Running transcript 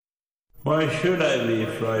Why should I be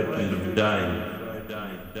frightened of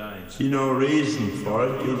dying? See no reason for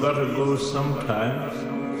it. You gotta go sometimes.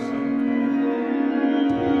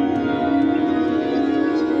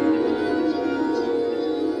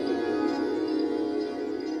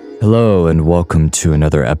 Hello, and welcome to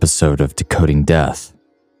another episode of Decoding Death.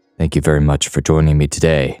 Thank you very much for joining me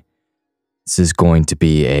today. This is going to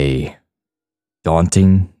be a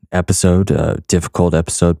daunting episode, a difficult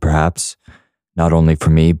episode perhaps, not only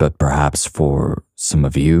for me, but perhaps for some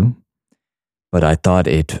of you. But I thought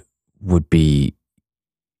it would be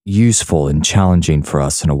useful and challenging for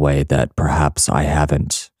us in a way that perhaps I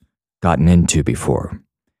haven't gotten into before.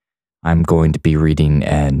 I'm going to be reading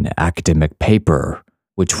an academic paper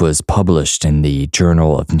which was published in the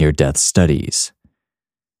Journal of Near-Death Studies.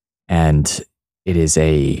 And it is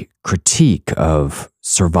a critique of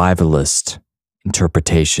survivalist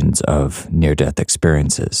interpretations of near-death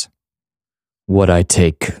experiences. What I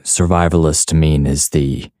take survivalist to mean is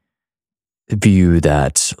the view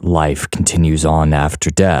that life continues on after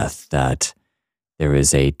death, that there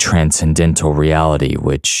is a transcendental reality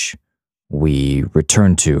which we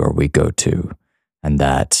return to or we go to, and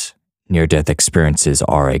that near-death experiences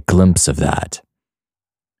are a glimpse of that.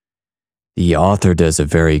 The author does a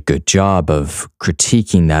very good job of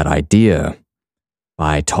critiquing that idea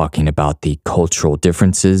by talking about the cultural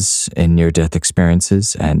differences in near-death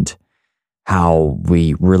experiences and how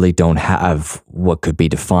we really don't have what could be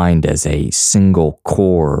defined as a single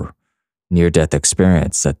core near-death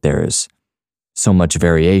experience, that there's so much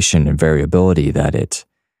variation and variability that it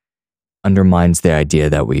undermines the idea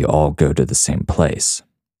that we all go to the same place.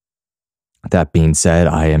 That being said,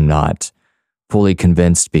 I am not fully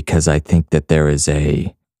convinced because I think that there is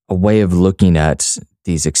a way of looking at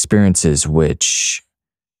these experiences which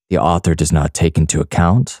the author does not take into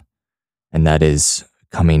account, and that is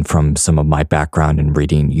coming from some of my background in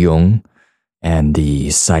reading Jung and the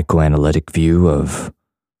psychoanalytic view of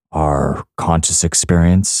our conscious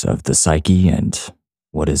experience of the psyche and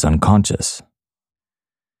what is unconscious.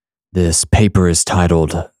 This paper is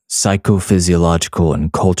titled Psychophysiological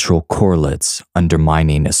and Cultural Correlates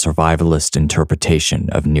Undermining a Survivalist Interpretation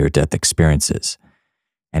of Near-Death Experiences,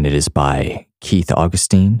 and it is by Keith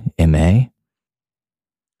Augustine, M.A.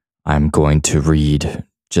 I'm going to read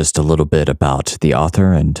just a little bit about the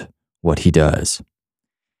author and what he does.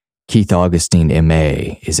 Keith Augustine,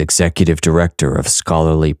 M.A. is Executive Director of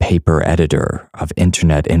Scholarly Paper Editor of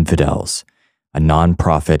Internet Infidels, a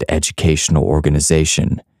nonprofit educational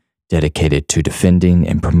organization dedicated to defending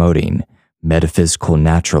and promoting metaphysical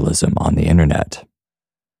naturalism on the internet.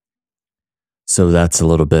 So that's a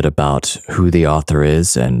little bit about who the author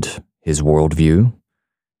is and his worldview,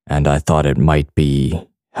 and I thought it might be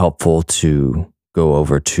helpful to go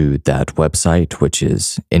over to that website, which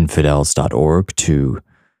is infidels.org, to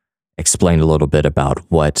explain a little bit about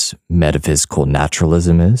what metaphysical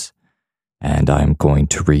naturalism is, and I'm going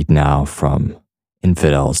to read now from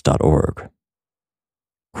infidels.org.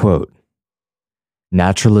 Quote,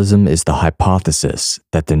 "Naturalism is the hypothesis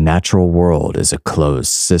that the natural world is a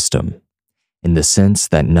closed system, in the sense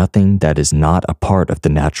that nothing that is not a part of the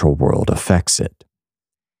natural world affects it.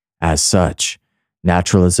 As such,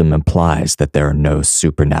 naturalism implies that there are no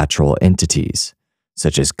supernatural entities,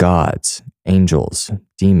 such as gods, angels,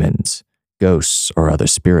 demons, ghosts, or other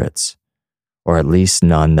spirits, or at least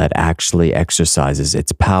none that actually exercises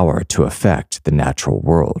its power to affect the natural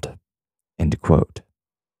world." End quote.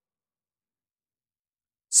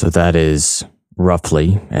 So that is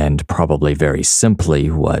roughly and probably very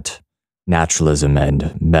simply what naturalism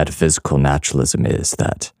and metaphysical naturalism is,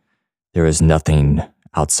 that there is nothing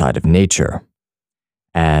outside of nature.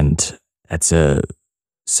 And that's a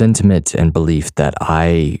sentiment and belief that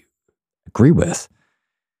I agree with.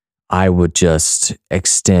 I would just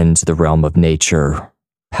extend the realm of nature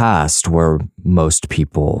past where most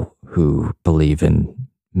people who believe in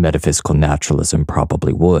metaphysical naturalism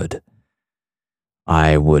probably would.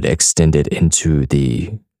 I would extend it into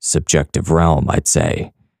the subjective realm, I'd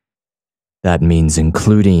say. That means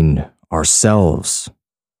including ourselves,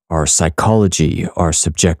 our psychology, our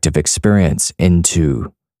subjective experience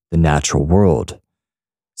into the natural world,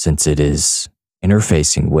 since it is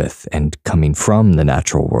interfacing with and coming from the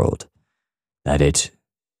natural world, that it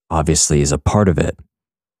obviously is a part of it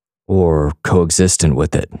or coexistent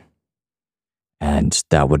with it. And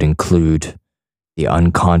that would include the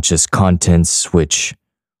unconscious contents which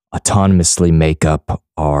autonomously make up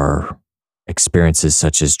our experiences,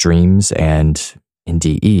 such as dreams and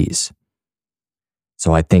NDEs.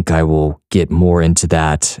 So I think I will get more into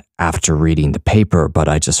that after reading the paper, but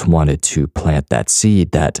I just wanted to plant that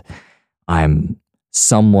seed that I'm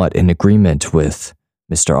somewhat in agreement with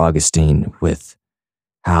Mr. Augustine, with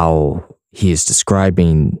how he is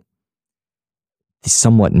describing the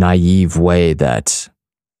somewhat naive way that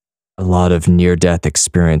a lot of near-death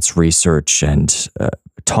experience research and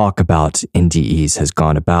talk about NDEs has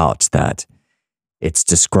gone about, that it's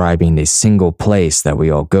describing a single place that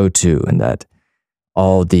we all go to, and that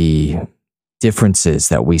all the differences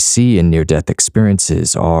that we see in near-death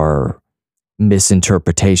experiences are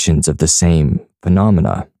misinterpretations of the same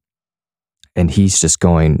phenomena. And he's just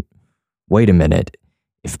going, wait a minute,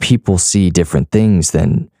 if people see different things,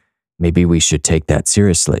 then maybe we should take that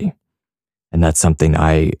seriously. And that's something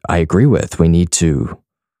I agree with. We need to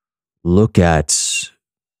look at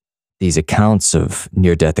these accounts of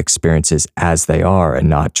near-death experiences as they are and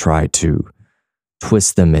not try to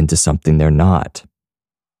twist them into something they're not.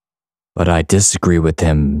 But I disagree with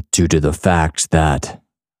him due to the fact that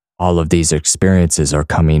all of these experiences are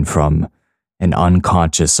coming from an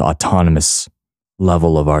unconscious, autonomous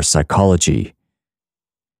level of our psychology.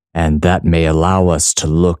 And that may allow us to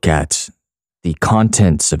look at the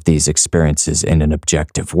contents of these experiences in an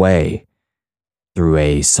objective way through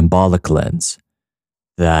a symbolic lens,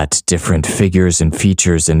 that different figures and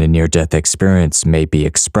features in a near-death experience may be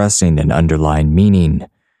expressing an underlying meaning,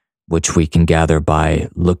 which we can gather by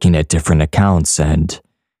looking at different accounts and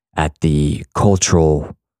at the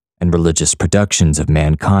cultural and religious productions of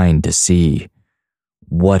mankind to see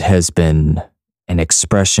what has been an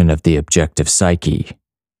expression of the objective psyche,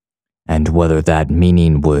 and whether that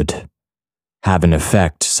meaning would have an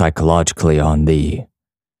effect psychologically on the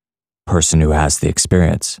person who has the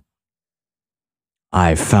experience.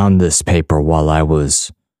 I found this paper while I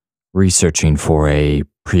was researching for a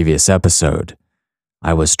previous episode.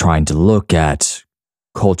 I was trying to look at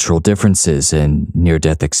cultural differences in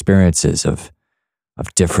near-death experiences of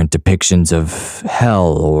different depictions of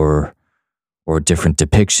hell or different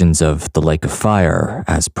depictions of the lake of fire,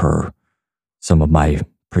 as per some of my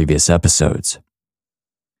previous episodes.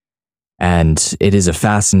 And it is a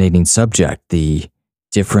fascinating subject, the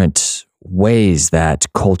different ways that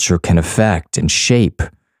culture can affect and shape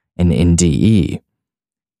an NDE.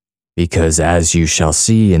 Because as you shall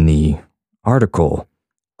see in the article,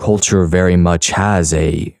 culture very much has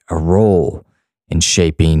a role in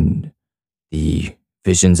shaping the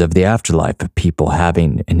visions of the afterlife of people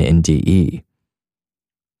having an NDE.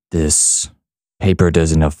 This paper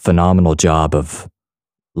does a phenomenal job of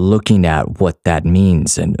looking at what that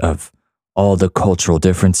means and of all the cultural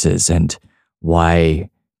differences and why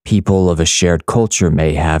people of a shared culture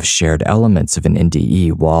may have shared elements of an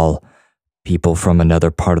NDE while people from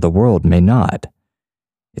another part of the world may not.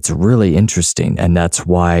 It's really interesting, and that's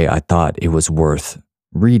why I thought it was worth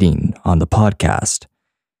reading on the podcast,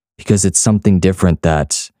 because it's something different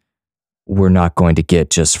that we're not going to get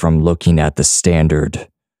just from looking at the standard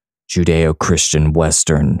Judeo-Christian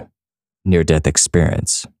Western near-death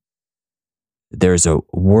experience. There's a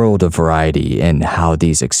world of variety in how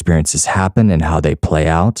these experiences happen and how they play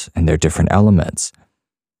out and their different elements.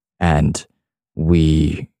 And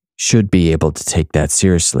we should be able to take that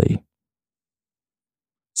seriously.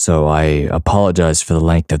 So I apologize for the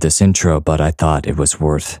length of this intro, but I thought it was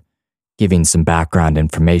worth giving some background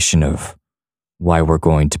information of why we're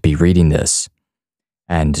going to be reading this.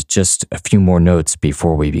 And just a few more notes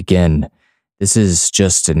before we begin. This is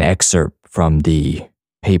just an excerpt from the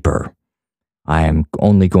paper. I am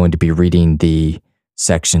only going to be reading the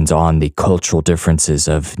sections on the cultural differences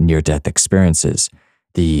of near-death experiences.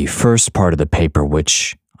 The first part of the paper,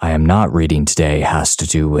 which I am not reading today, has to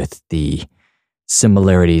do with the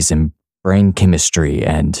similarities in brain chemistry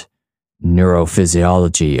and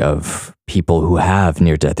neurophysiology of people who have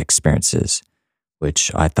near-death experiences,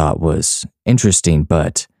 which I thought was interesting,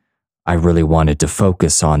 but I really wanted to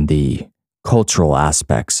focus on the cultural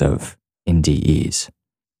aspects of NDEs.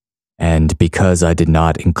 And because I did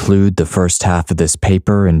not include the first half of this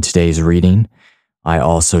paper in today's reading, I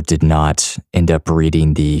also did not end up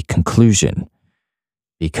reading the conclusion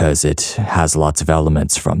because it has lots of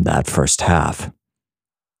elements from that first half.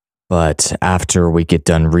 But after we get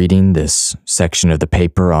done reading this section of the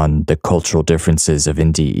paper on the cultural differences of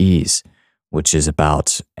NDEs, which is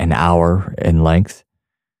about an hour in length,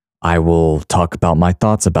 I will talk about my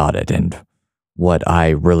thoughts about it and what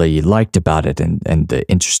I really liked about it and the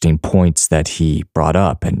interesting points that he brought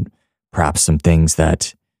up and perhaps some things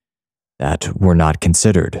that were not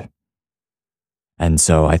considered. And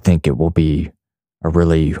so I think it will be a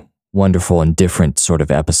really wonderful and different sort of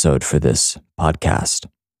episode for this podcast.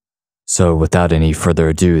 So without any further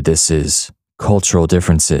ado, this is Cultural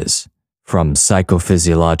Differences from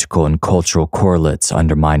Psychophysiological and Cultural Correlates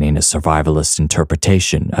Undermining a Survivalist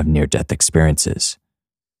Interpretation of Near-Death Experiences.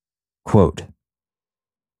 Quote,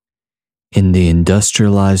 In the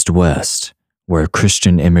industrialized West, where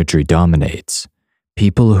Christian imagery dominates,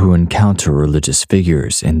 people who encounter religious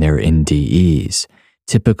figures in their NDEs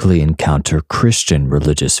typically encounter Christian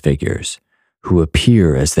religious figures who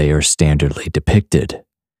appear as they are standardly depicted.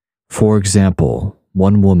 For example,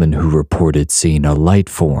 one woman who reported seeing a light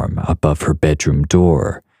form above her bedroom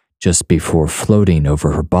door just before floating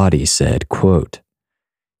over her body said, quote,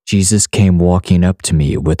 "Jesus came walking up to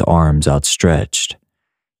me with arms outstretched.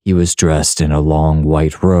 He was dressed in a long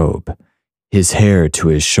white robe, his hair to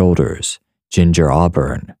his shoulders, ginger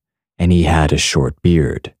auburn, and he had a short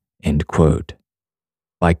beard." End quote.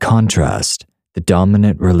 By contrast, the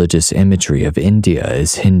dominant religious imagery of India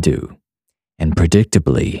is Hindu, and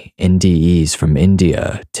predictably, NDEs from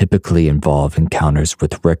India typically involve encounters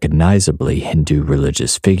with recognizably Hindu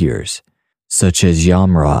religious figures, such as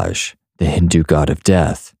Yamraj, the Hindu god of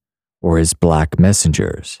death, or his black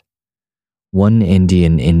messengers. One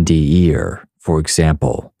Indian NDEer, for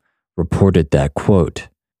example, reported that, quote,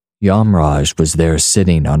 "Yamraj was there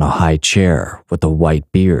sitting on a high chair with a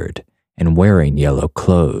white beard and wearing yellow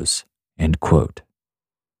clothes." End quote.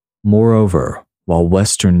 Moreover, while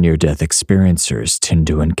Western near-death experiencers tend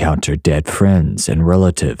to encounter dead friends and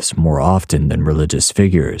relatives more often than religious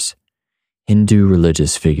figures, Hindu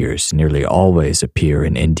religious figures nearly always appear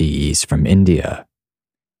in NDEs from India.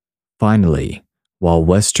 Finally, while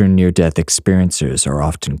Western near-death experiencers are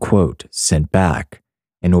often, quote, "sent back"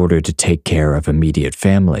 in order to take care of immediate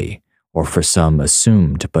family or for some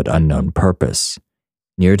assumed but unknown purpose,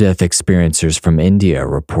 near-death experiencers from India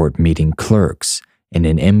report meeting clerks in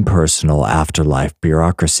an impersonal afterlife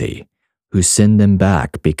bureaucracy who send them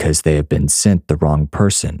back because they have been sent the wrong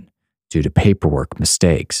person due to paperwork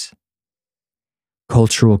mistakes.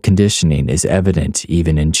 Cultural conditioning is evident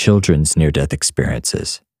even in children's near-death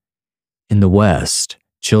experiences. In the West,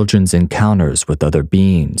 children's encounters with other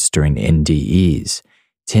beings during NDEs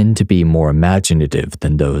tend to be more imaginative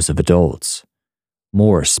than those of adults.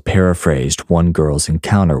 Morse paraphrased one girl's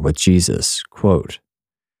encounter with Jesus, quote,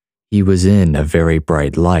 "He was in a very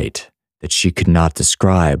bright light that she could not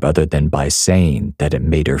describe other than by saying that it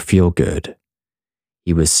made her feel good.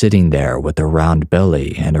 He was sitting there with a round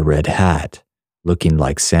belly and a red hat, looking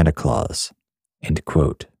like Santa Claus." End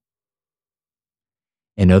quote.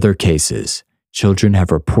 In other cases, children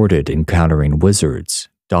have reported encountering wizards,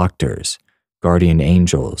 doctors, guardian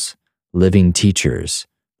angels, living teachers,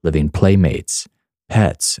 living playmates,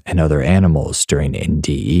 pets, and other animals during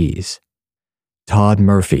NDEs. Todd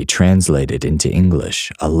Murphy translated into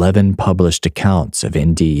English 11 published accounts of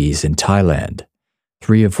NDEs in Thailand,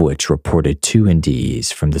 3 of which reported 2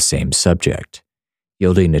 NDEs from the same subject,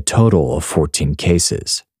 yielding a total of 14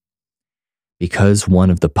 cases. Because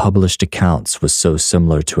one of the published accounts was so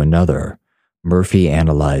similar to another, Murphy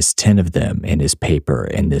analyzed 10 of them in his paper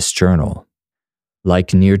in this journal.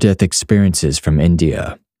 Like near-death experiences from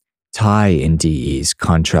India, Thai NDEs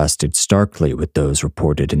contrasted starkly with those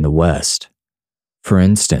reported in the West. For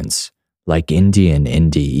instance, like Indian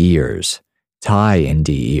NDEers, Thai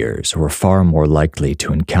NDEers were far more likely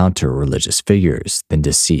to encounter religious figures than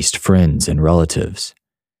deceased friends and relatives.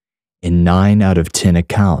 In 9 out of 10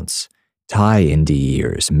 accounts, Thai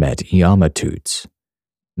NDEers met Yamatuts,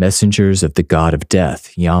 messengers of the god of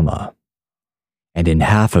death, Yama. And in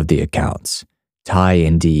half of the accounts, Thai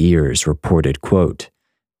NDEers reported, quote,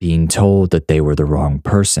 being told that they were the wrong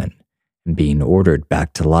person and being ordered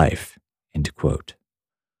back to life, end quote.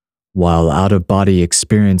 While out-of-body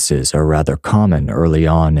experiences are rather common early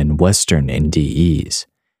on in Western NDEs,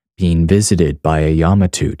 being visited by a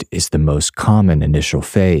Yamatut is the most common initial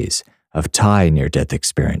phase of Thai near-death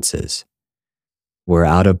experiences. Where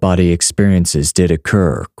out-of-body experiences did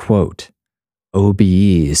occur, quote,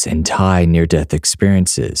 OBEs and Thai near-death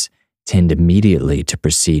experiences tend immediately to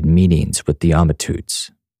precede meetings with the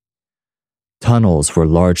Yamatuts. Tunnels were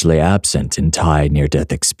largely absent in Thai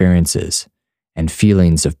near-death experiences, and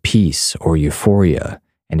feelings of peace or euphoria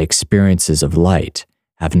and experiences of light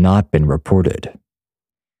have not been reported.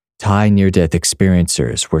 Thai near-death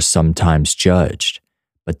experiencers were sometimes judged,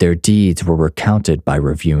 but their deeds were recounted by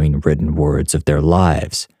reviewing written words of their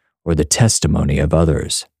lives or the testimony of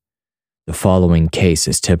others. The following case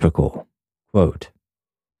is typical. Quote,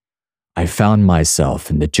 I found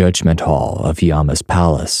myself in the judgment hall of Yama's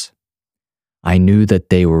palace. I knew that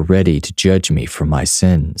they were ready to judge me for my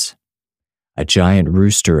sins. A giant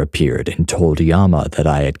rooster appeared and told Yama that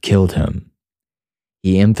I had killed him.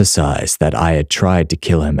 He emphasized that I had tried to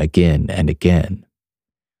kill him again and again.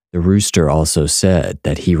 The rooster also said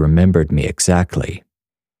that he remembered me exactly.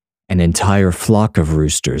 An entire flock of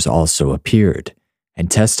roosters also appeared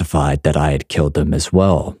and testified that I had killed them as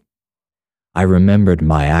well. I remembered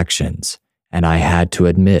my actions, and I had to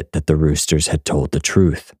admit that the roosters had told the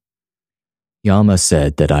truth. Yama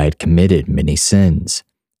said that I had committed many sins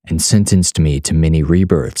and sentenced me to many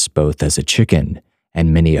rebirths both as a chicken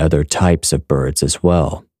and many other types of birds as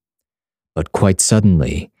well. But quite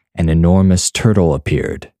suddenly, an enormous turtle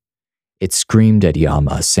appeared. It screamed at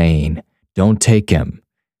Yama, saying, "Don't take him.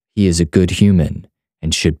 He is a good human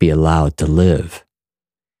and should be allowed to live."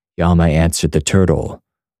 Yama answered the turtle,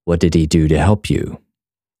 "What did he do to help you?"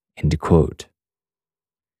 End quote.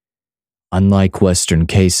 Unlike Western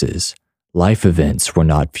cases, life events were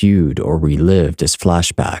not viewed or relived as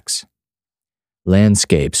flashbacks.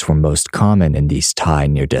 Landscapes were most common in these Thai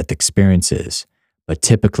near-death experiences, but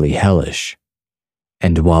typically hellish.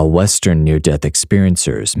 And while Western near-death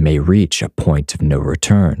experiencers may reach a point of no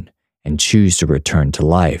return and choose to return to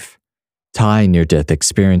life, Thai near-death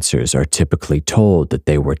experiencers are typically told that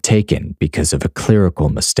they were taken because of a clerical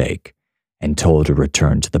mistake and told to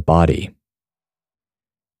return to the body.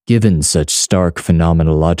 Given such stark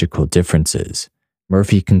phenomenological differences,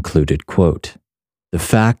 Murphy concluded, quote, "The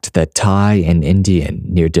fact that Thai and Indian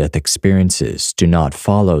near-death experiences do not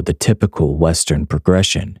follow the typical Western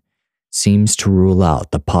progression seems to rule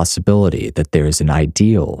out the possibility that there is an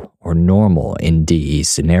ideal or normal NDE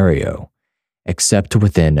scenario, except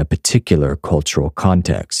within a particular cultural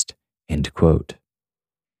context." End quote.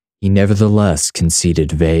 He nevertheless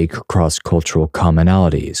conceded vague cross-cultural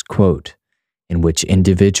commonalities, quote, "in which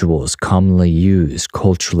individuals commonly use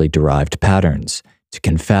culturally derived patterns to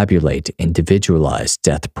confabulate individualized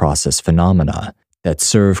death process phenomena that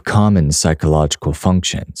serve common psychological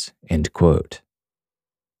functions." End quote.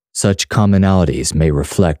 Such commonalities may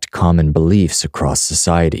reflect common beliefs across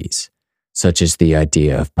societies, such as the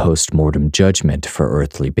idea of post-mortem judgment for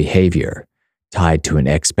earthly behavior, tied to an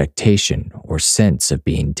expectation or sense of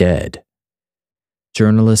being dead.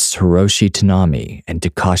 Journalists Hiroshi Tanami and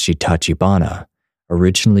Takashi Tachibana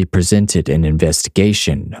originally presented an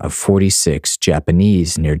investigation of 46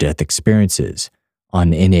 Japanese near-death experiences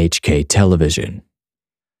on NHK television.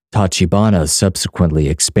 Tachibana subsequently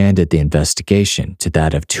expanded the investigation to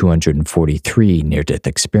that of 243 near-death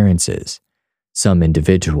experiences. Some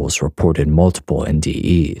individuals reported multiple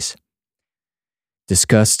NDEs.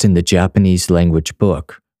 Discussed in the Japanese language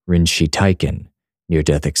book Rinshi Taiken,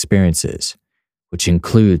 Near-Death Experiences, which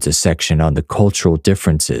includes a section on the cultural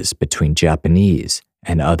differences between Japanese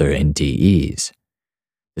and other NDEs.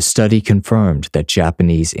 The study confirmed that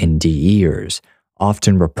Japanese NDEers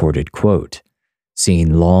often reported, quote,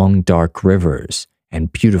 "seeing long, dark rivers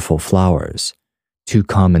and beautiful flowers, two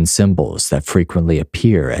common symbols that frequently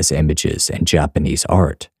appear as images in Japanese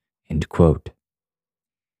art," end quote.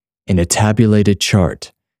 In a tabulated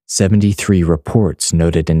chart, 73 reports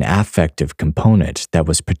noted an affective component that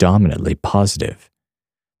was predominantly positive.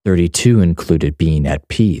 32 included being at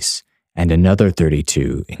peace, and another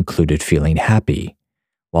 32 included feeling happy,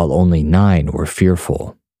 while only 9 were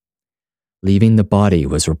fearful. Leaving the body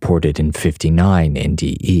was reported in 59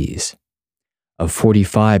 NDEs. Of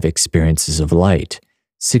 45 experiences of light,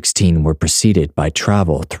 16 were preceded by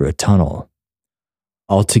travel through a tunnel.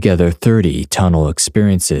 Altogether, 30 tunnel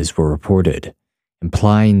experiences were reported,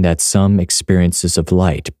 implying that some experiences of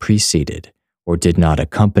light preceded or did not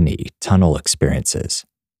accompany tunnel experiences.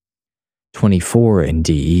 24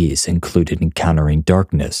 NDEs included encountering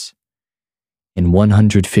darkness. In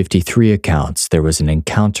 153 accounts, there was an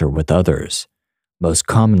encounter with others, most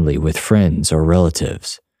commonly with friends or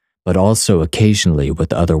relatives, but also occasionally with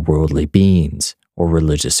otherworldly beings or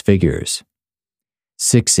religious figures.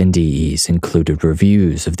 6 NDEs included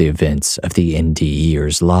reviews of the events of the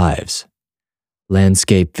NDEers' lives.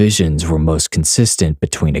 Landscape visions were most consistent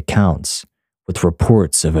between accounts, with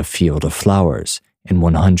reports of a field of flowers in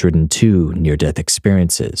 102 near-death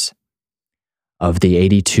experiences. Of the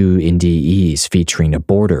 82 NDEs featuring a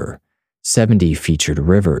border, 70 featured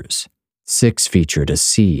rivers, 6 featured a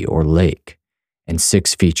sea or lake, and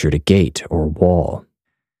 6 featured a gate or wall.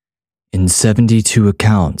 In 72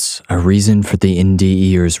 accounts, a reason for the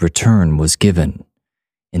NDEer's return was given.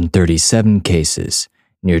 In 37 cases,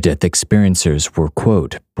 near-death experiencers were,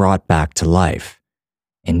 quote, brought back to life.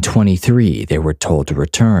 In 23, they were told to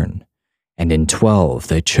return, and in 12,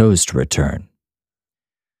 they chose to return.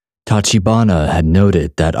 Tachibana had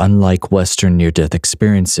noted that unlike Western near-death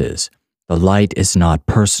experiences, the light is not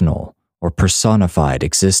personal or personified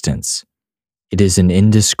existence. It is an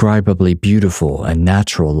indescribably beautiful and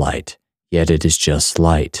natural light, yet it is just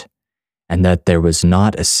light, and that there was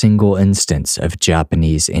not a single instance of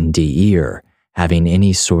Japanese NDEer having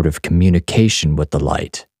any sort of communication with the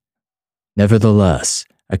light. Nevertheless,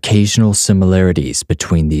 occasional similarities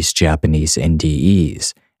between these Japanese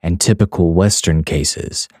NDEs and typical Western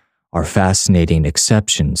cases are fascinating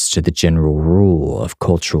exceptions to the general rule of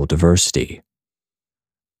cultural diversity.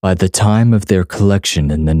 By the time of their collection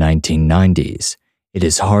in the 1990s, it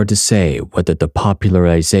is hard to say whether the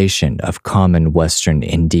popularization of common Western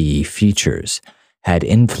NDE features had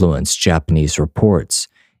influenced Japanese reports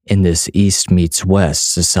in this East meets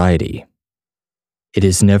West society. It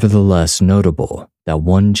is nevertheless notable that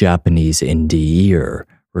one Japanese NDEer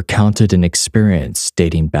recounted an experience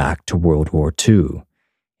dating back to World War II,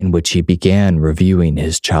 in which he began reviewing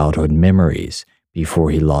his childhood memories before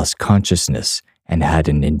he lost consciousness and had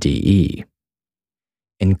an NDE.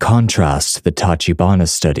 In contrast to the Tachibana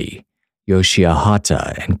study, Yoshia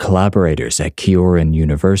Hata and collaborators at Kyorin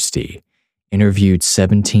University interviewed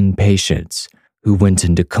 17 patients who went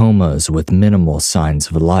into comas with minimal signs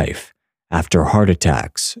of life after heart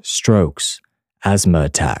attacks, strokes, asthma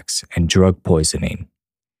attacks, and drug poisoning.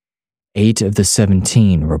 8 of the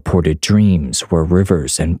 17 reported dreams where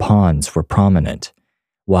rivers and ponds were prominent,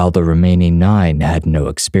 while the remaining 9 had no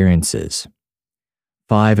experiences.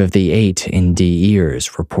 5 of the 8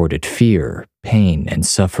 NDEers reported fear, pain, and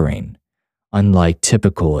suffering, unlike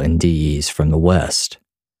typical NDEs from the West.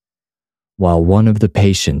 While one of the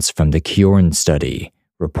patients from the Kyorin study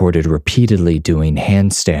reported repeatedly doing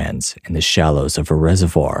handstands in the shallows of a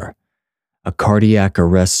reservoir, a cardiac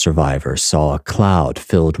arrest survivor saw a cloud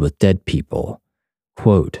filled with dead people.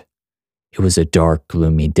 Quote, "It was a dark,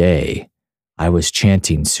 gloomy day. I was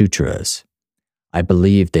chanting sutras. I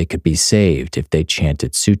believed they could be saved if they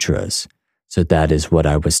chanted sutras, so that is what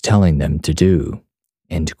I was telling them to do."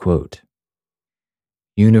 End quote.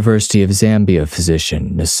 University of Zambia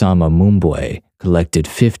physician Nsama Mumbwe collected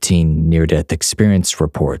 15 near-death experience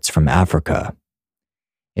reports from Africa.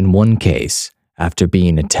 In one case, after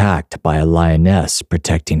being attacked by a lioness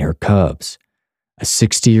protecting her cubs, a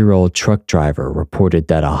 60-year-old truck driver reported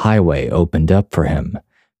that a highway opened up for him,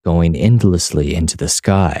 going endlessly into the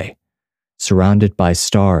sky. Surrounded by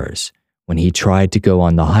stars, when he tried to go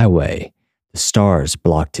on the highway, the stars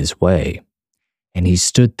blocked his way, and he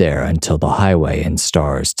stood there until the highway and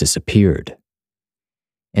stars disappeared.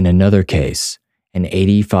 In another case, an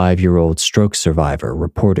 85-year-old stroke survivor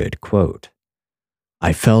reported, quote,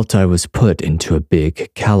 "I felt I was put into a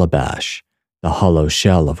big calabash, the hollow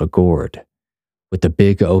shell of a gourd, with a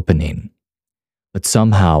big opening, but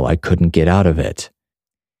somehow I couldn't get out of it.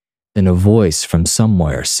 Then a voice from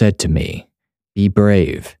somewhere said to me, 'Be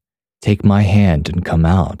brave, take my hand and come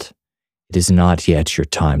out. It is not yet your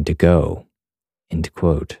time to go.'" End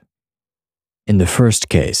quote. In the first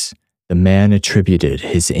case, the man attributed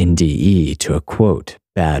his NDE to a, quote,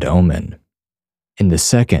 "bad omen." In the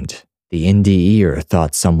second, the NDEer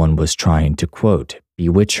thought someone was trying to, quote,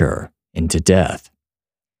 "bewitch her into death."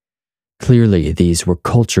 Clearly, these were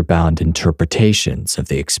culture-bound interpretations of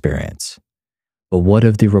the experience. But what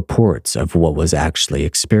of the reports of what was actually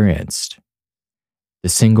experienced? The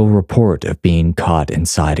single report of being caught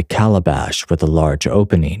inside a calabash with a large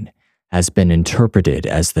opening has been interpreted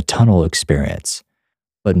as the tunnel experience,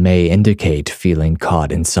 but may indicate feeling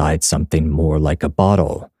caught inside something more like a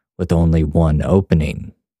bottle with only one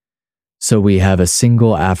opening. So we have a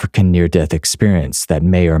single African near-death experience that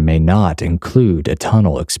may or may not include a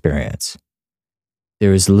tunnel experience.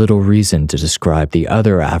 There is little reason to describe the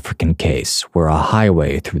other African case where a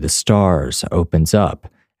highway through the stars opens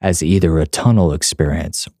up as either a tunnel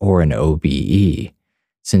experience or an OBE,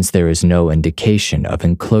 since there is no indication of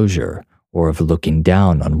enclosure or of looking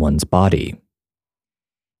down on one's body.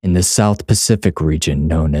 In the South Pacific region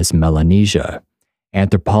known as Melanesia,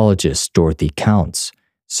 anthropologist Dorothy Counts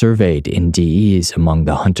surveyed NDEs among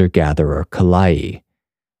the hunter-gatherer Kalai,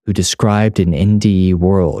 who described an NDE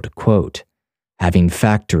world, quote, "having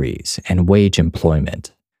factories and wage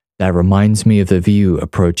employment. That reminds me of the view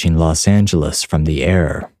approaching Los Angeles from the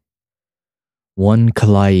air." One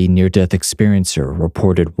Kalai near-death experiencer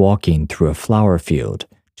reported walking through a flower field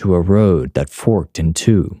to a road that forked in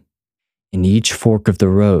two. In each fork of the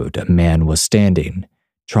road, a man was standing,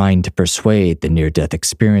 trying to persuade the near-death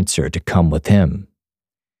experiencer to come with him.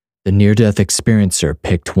 The near-death experiencer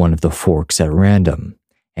picked one of the forks at random,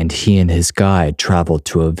 and he and his guide traveled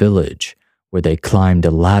to a village where they climbed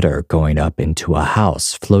a ladder going up into a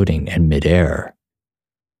house floating in midair.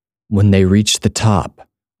 When they reached the top,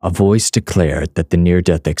 a voice declared that the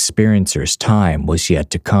near-death experiencer's time was yet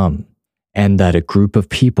to come, and that a group of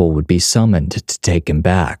people would be summoned to take him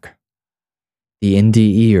back. The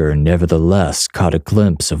NDEer nevertheless caught a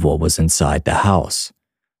glimpse of what was inside the house,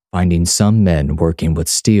 finding some men working with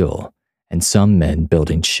steel and some men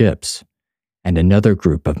building ships, and another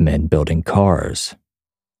group of men building cars.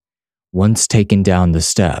 Once taken down the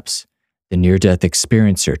steps, The near-death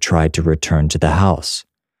experiencer tried to return to the house,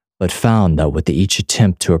 but found that with each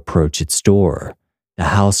attempt to approach its door, the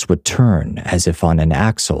house would turn as if on an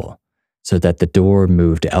axle, so that the door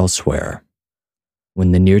moved elsewhere.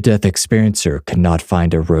 When the near-death experiencer could not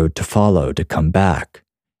find a road to follow to come back,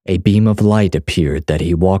 a beam of light appeared that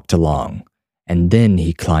he walked along, and then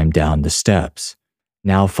he climbed down the steps,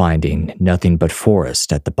 now finding nothing but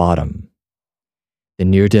forest at the bottom. The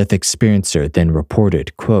near-death experiencer then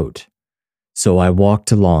reported, quote, "So I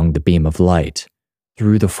walked along the beam of light,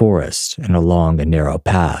 through the forest and along a narrow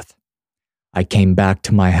path. I came back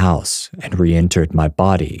to my house and re-entered my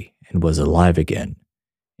body and was alive again."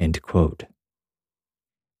 End quote.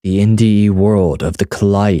 The NDE world of the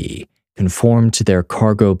Kalai conformed to their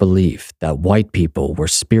cargo belief that white people were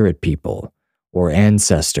spirit people or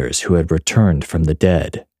ancestors who had returned from the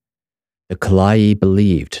dead. The Kalai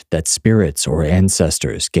believed that spirits or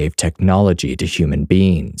ancestors gave technology to human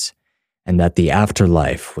beings, and that the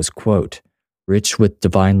afterlife was, quote, "rich with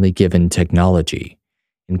divinely given technology,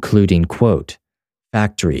 including, quote,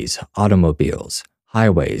 factories, automobiles,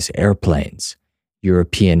 highways, airplanes,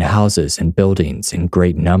 European houses and buildings in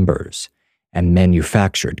great numbers, and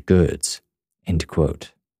manufactured goods," end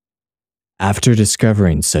quote. After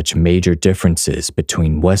discovering such major differences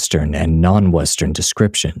between Western and non-Western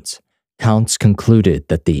descriptions, Counts concluded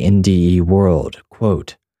that the NDE world,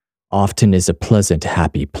 quote, "often is a pleasant,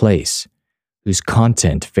 happy place, whose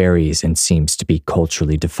content varies and seems to be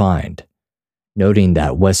culturally defined," noting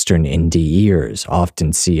that Western NDEers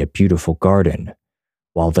often see a beautiful garden,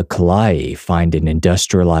 while the Kalai find an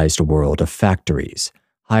industrialized world of factories,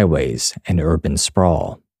 highways, and urban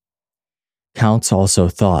sprawl. Counts also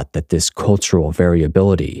thought that this cultural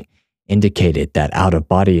variability indicated that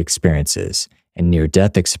out-of-body experiences and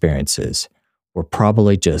near-death experiences were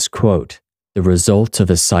probably just, quote, "the result of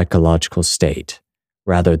a psychological state,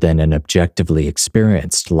 rather than an objectively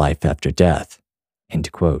experienced life after death," end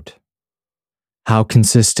quote. How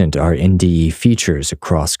consistent are NDE features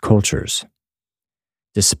across cultures?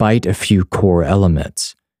 Despite a few core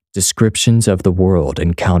elements, descriptions of the world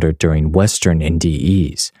encountered during Western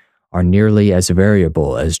NDEs are nearly as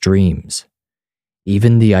variable as dreams.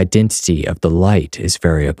 Even the identity of the light is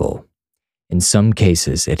variable. In some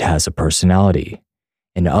cases, it has a personality.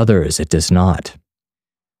 In others, it does not.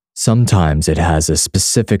 Sometimes it has a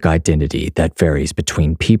specific identity that varies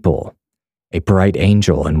between people, a bright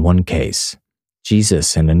angel in one case,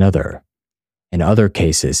 Jesus in another. In other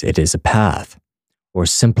cases, it is a path, or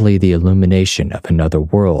simply the illumination of another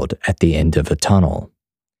world at the end of a tunnel.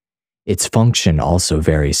 Its function also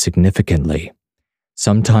varies significantly,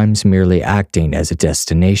 sometimes merely acting as a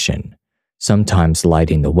destination, sometimes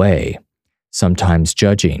lighting the way, sometimes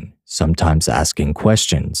judging, sometimes asking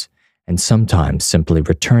questions, and sometimes simply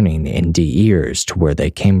returning NDEers to where they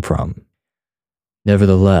came from.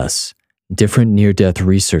 Nevertheless, different near-death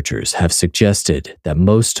researchers have suggested that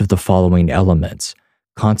most of the following elements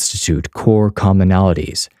constitute core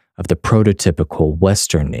commonalities of the prototypical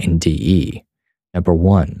Western NDE. Number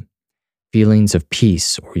 1, feelings of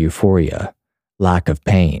peace or euphoria, lack of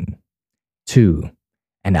pain. 2,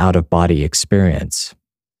 an out-of-body experience.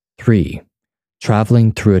 3,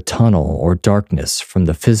 traveling through a tunnel or darkness from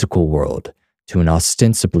the physical world to an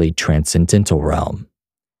ostensibly transcendental realm.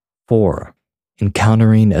 4,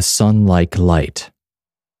 encountering a sun-like light.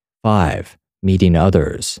 5, meeting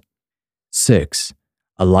others. 6,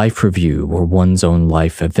 a life review where one's own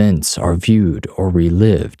life events are viewed or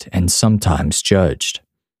relived and sometimes judged.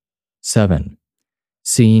 7,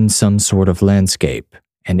 seeing some sort of landscape.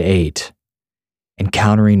 And 8,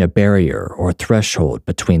 encountering a barrier or threshold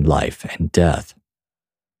between life and death.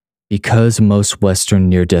 Because most Western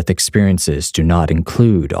near-death experiences do not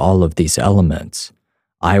include all of these elements,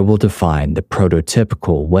 I will define the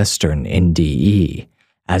prototypical Western NDE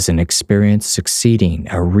as an experience succeeding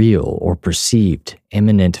a real or perceived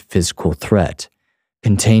imminent physical threat,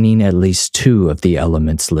 containing at least 2 of the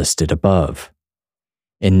elements listed above.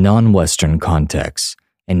 In non-Western contexts,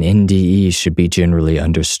 an NDE should be generally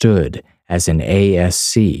understood as an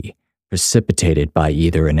ASC precipitated by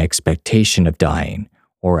either an expectation of dying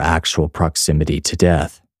or actual proximity to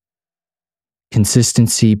death.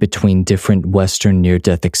 Consistency between different Western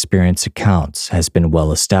near-death experience accounts has been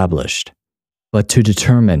well established, but to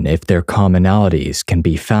determine if their commonalities can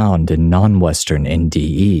be found in non-Western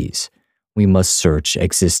NDEs, we must search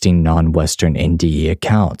existing non-Western NDE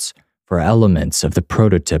accounts for elements of the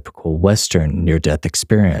prototypical Western near-death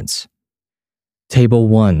experience. Table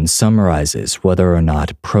 1 summarizes whether or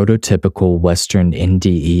not prototypical Western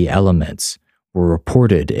NDE elements were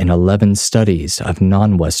reported in 11 studies of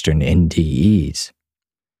non-Western NDEs.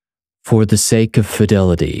 For the sake of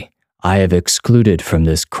fidelity, I have excluded from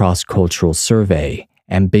this cross-cultural survey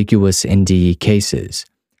ambiguous NDE cases,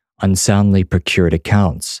 unsoundly procured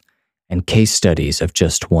accounts, and case studies of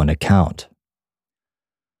just one account.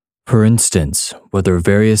 For instance, whether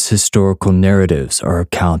various historical narratives are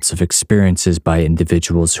accounts of experiences by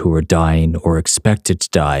individuals who are dying or expected to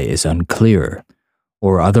die is unclear,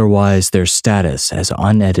 or otherwise their status as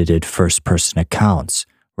unedited first-person accounts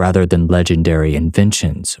rather than legendary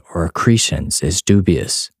inventions or accretions is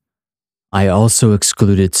dubious. I also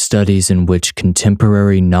excluded studies in which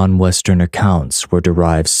contemporary non-Western accounts were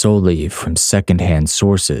derived solely from second-hand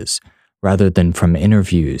sources rather than from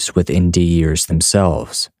interviews with NDEers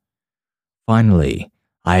themselves. Finally,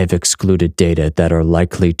 I have excluded data that are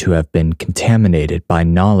likely to have been contaminated by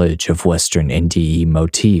knowledge of Western NDE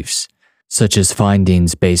motifs, such as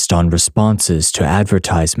findings based on responses to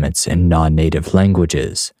advertisements in non-native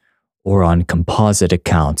languages, or on composite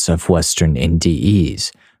accounts of Western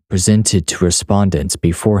NDEs presented to respondents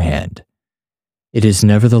beforehand. It is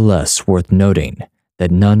nevertheless worth noting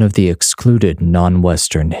that none of the excluded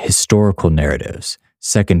non-Western historical narratives,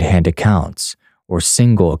 second-hand accounts, or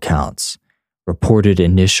single accounts reported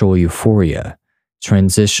initial euphoria,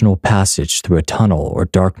 transitional passage through a tunnel or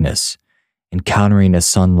darkness, encountering a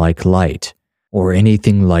sun-like light, or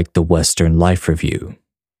anything like the Western Life Review.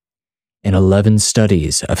 In 11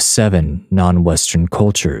 studies of 7 non-Western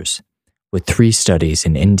cultures, with 3 studies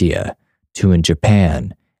in India, 2 in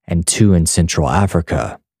Japan, and 2 in Central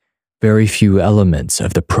Africa, very few elements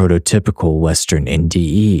of the prototypical Western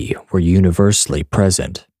NDE were universally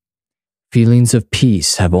present. Feelings of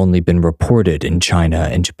peace have only been reported in China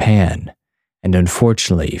and Japan, and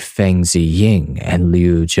unfortunately Feng Ziying and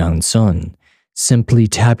Liu Jiangsun simply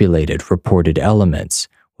tabulated reported elements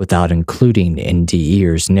without including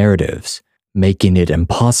NDEers' narratives, making it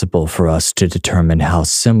impossible for us to determine how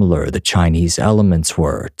similar the Chinese elements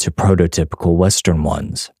were to prototypical Western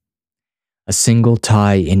ones. A single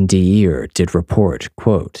Thai NDEer did report,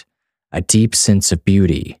 quote, a deep sense of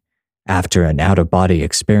beauty after an out-of-body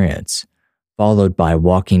experience, followed by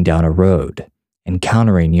walking down a road,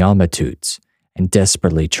 encountering Yamatuts, and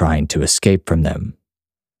desperately trying to escape from them.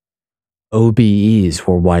 OBEs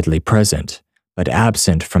were widely present, but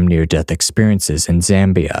absent from near-death experiences in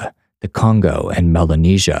Zambia, the Congo, and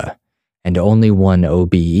Melanesia, and only one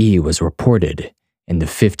OBE was reported in the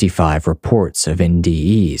 55 reports of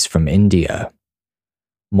NDEs from India.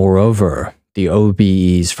 Moreover, the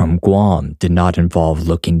OBEs from Guam did not involve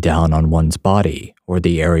looking down on one's body or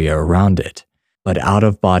the area around it, but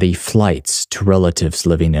out-of-body flights to relatives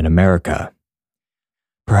living in America.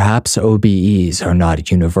 Perhaps OBEs are not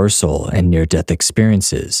universal in near-death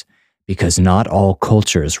experiences because not all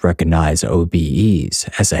cultures recognize OBEs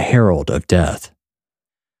as a herald of death.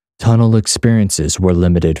 Tunnel experiences were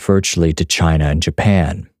limited virtually to China and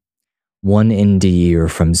Japan. One NDEer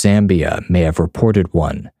from Zambia may have reported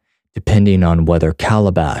one, depending on whether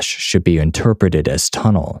calabash should be interpreted as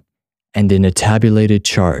tunnel, and in a tabulated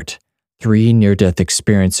chart, 3 near-death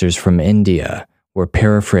experiencers from India were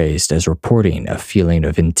paraphrased as reporting a feeling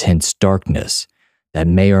of intense darkness that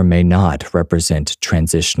may or may not represent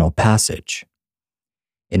transitional passage.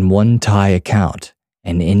 In one Thai account,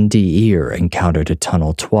 an NDEer encountered a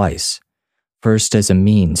tunnel twice, first as a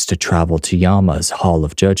means to travel to Yama's Hall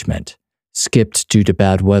of Judgment, skipped due to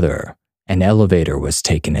bad weather, an elevator was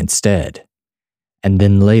taken instead, and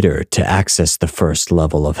then later to access the first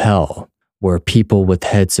level of hell, where people with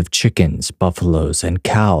heads of chickens, buffaloes, and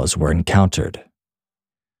cows were encountered.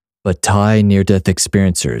 But Thai near-death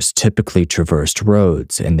experiencers typically traversed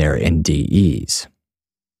roads in their NDEs.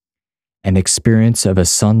 An experience of a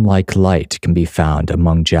sun-like light can be found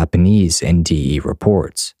among Japanese NDE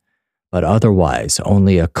reports, but otherwise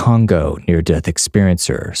only a Congo near-death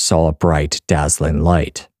experiencer saw a bright, dazzling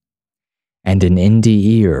light. And an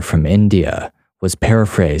NDEer from India was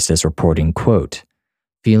paraphrased as reporting, quote,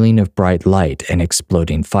 feeling of bright light and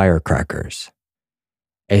exploding firecrackers.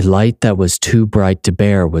 A light that was too bright to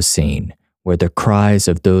bear was seen, where the cries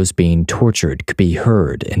of those being tortured could be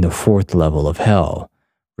heard in the 4th level of hell,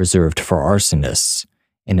 reserved for arsonists,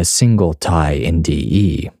 in a single Thai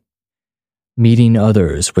NDE. Meeting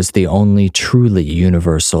others was the only truly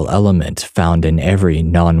universal element found in every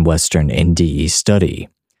non-Western NDE study,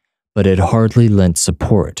 but it hardly lent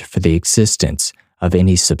support for the existence of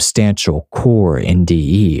any substantial core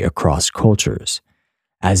NDE across cultures,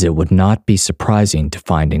 as it would not be surprising to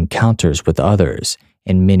find encounters with others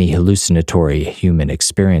in many hallucinatory human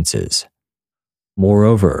experiences.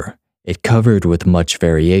 Moreover, it covered with much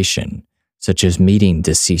variation, such as meeting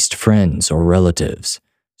deceased friends or relatives,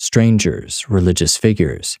 strangers, religious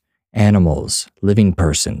figures, animals, living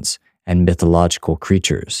persons, and mythological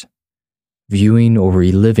creatures. Viewing or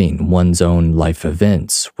reliving one's own life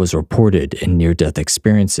events was reported in near-death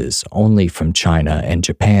experiences only from China and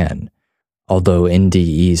Japan, although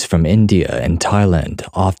NDEs from India and Thailand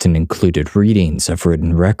often included readings of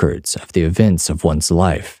written records of the events of one's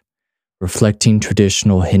life, reflecting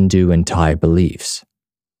traditional Hindu and Thai beliefs.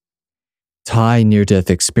 Thai near-death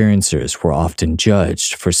experiencers were often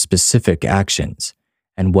judged for specific actions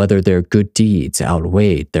and whether their good deeds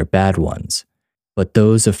outweighed their bad ones, but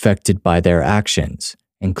those affected by their actions,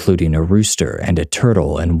 including a rooster and a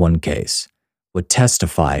turtle in one case, would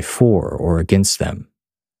testify for or against them.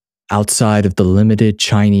 Outside of the limited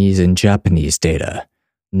Chinese and Japanese data,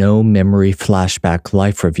 no memory flashback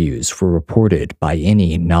life reviews were reported by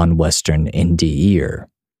any non-Western NDEer.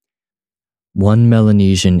 One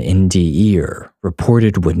Melanesian NDEer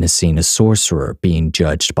reported witnessing a sorcerer being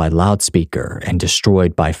judged by loudspeaker and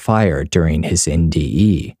destroyed by fire during his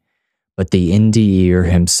NDE, but the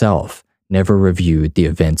NDEer himself never reviewed the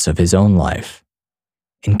events of his own life.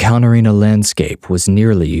 Encountering a landscape was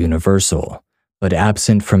nearly universal, but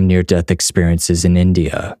absent from near-death experiences in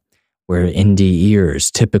India, where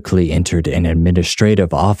NDEers typically entered an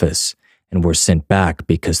administrative office and were sent back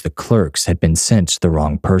because the clerks had been sent the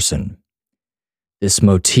wrong person. This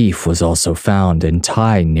motif was also found in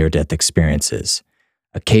Thai near-death experiences,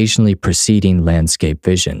 occasionally preceding landscape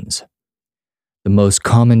visions. The most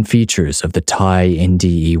common features of the Thai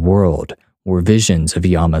NDE world were visions of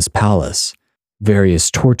Yama's palace, various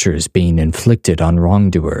tortures being inflicted on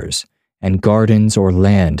wrongdoers, and gardens or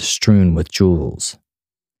land strewn with jewels.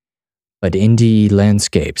 But NDE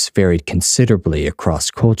landscapes varied considerably across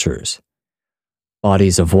cultures.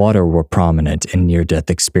 Bodies of water were prominent in near-death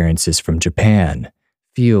experiences from Japan,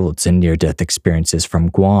 fields in near-death experiences from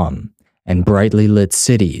Guam, and brightly lit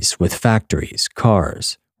cities with factories,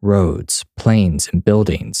 cars, roads, planes, and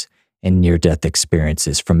buildings in near-death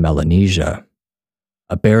experiences from Melanesia.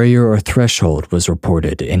 A barrier or threshold was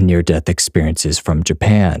reported in near-death experiences from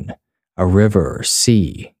Japan, a river,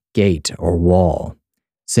 sea, gate, or wall.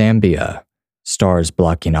 Zambia, stars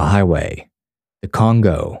blocking a highway. The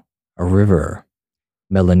Congo, a river.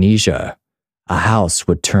 Melanesia, a house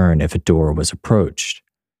would turn if a door was approached.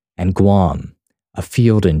 And Guam, a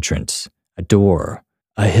field entrance, a door,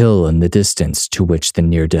 a hill in the distance to which the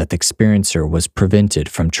near-death experiencer was prevented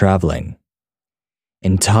from traveling.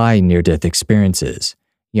 In Thai near-death experiences,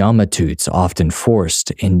 Yamatoots often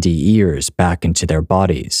forced NDEers back into their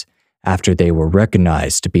bodies after they were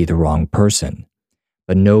recognized to be the wrong person,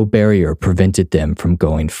 but no barrier prevented them from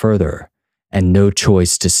going further, and no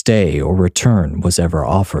choice to stay or return was ever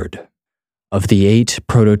offered. Of the 8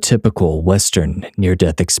 prototypical Western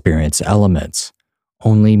near-death experience elements,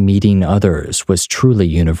 only meeting others was truly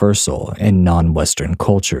universal in non-Western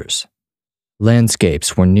cultures.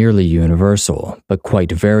 Landscapes were nearly universal, but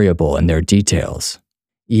quite variable in their details.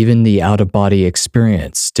 Even the out-of-body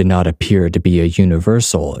experience did not appear to be a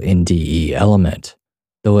universal NDE element,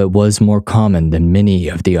 though it was more common than many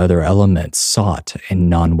of the other elements sought in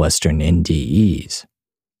non-Western NDEs.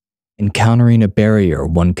 Encountering a barrier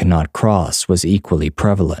one cannot cross was equally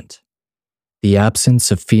prevalent. The absence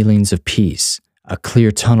of feelings of peace, a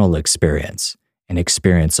clear tunnel experience, an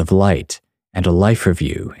experience of light, and a life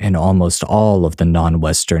review in almost all of the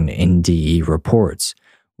non-Western NDE reports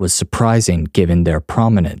was surprising given their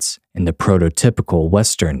prominence in the prototypical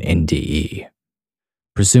Western NDE.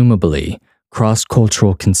 Presumably,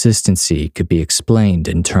 cross-cultural consistency could be explained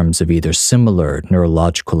in terms of either similar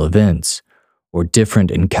neurological events or different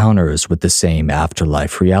encounters with the same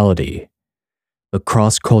afterlife reality. But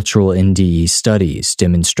cross-cultural NDE studies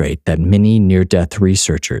demonstrate that many near-death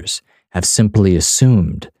researchers have simply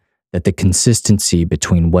assumed that the consistency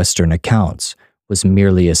between Western accounts was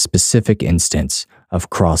merely a specific instance of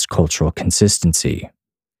cross-cultural consistency.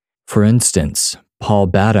 For instance, Paul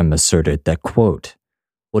Badham asserted that, quote,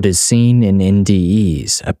 "What is seen in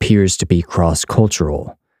NDEs appears to be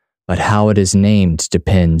cross-cultural, but how it is named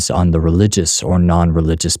depends on the religious or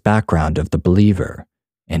non-religious background of the believer,"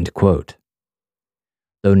 end quote.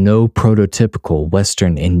 Though no prototypical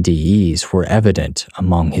Western NDEs were evident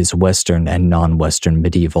among his Western and non-Western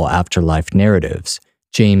medieval afterlife narratives,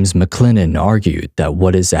 James McLennan argued that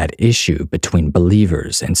what is at issue between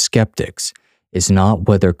believers and skeptics is not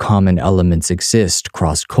whether common elements exist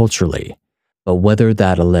cross-culturally, but whether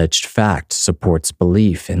that alleged fact supports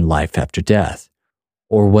belief in life after death,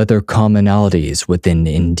 or whether commonalities within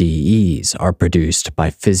NDEs are produced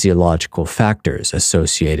by physiological factors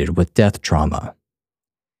associated with death trauma.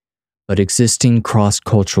 But existing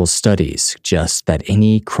cross-cultural studies suggest that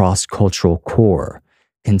any cross-cultural core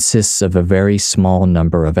consists of a very small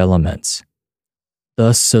number of elements.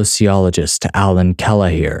 Thus, sociologist Alan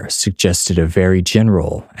Kelleher suggested a very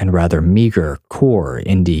general and rather meager core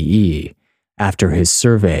NDE after his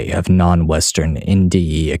survey of non-Western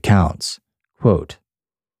NDE accounts. Quote,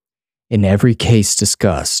 "In every case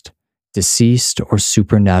discussed, deceased or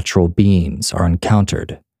supernatural beings are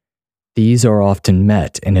encountered. These are often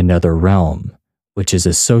met in another realm, which is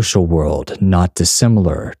a social world not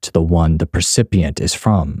dissimilar to the one the percipient is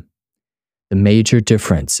from. The major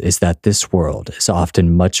difference is that this world is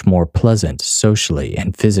often much more pleasant socially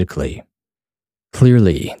and physically.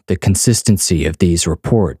 Clearly, the consistency of these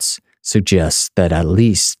reports suggests that at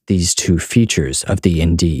least these two features of the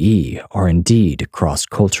NDE are indeed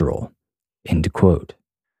cross-cultural." End quote.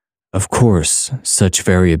 Of course, such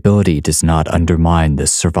variability does not undermine the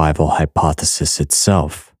survival hypothesis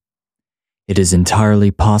itself. It is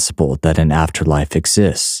entirely possible that an afterlife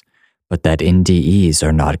exists, but that NDEs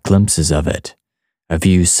are not glimpses of it, a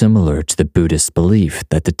view similar to the Buddhist belief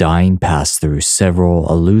that the dying pass through several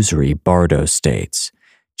illusory bardo states,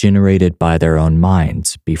 generated by their own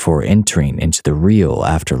minds before entering into the real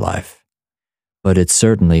afterlife. But it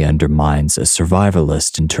certainly undermines a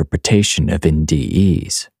survivalist interpretation of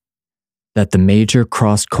NDEs. That the major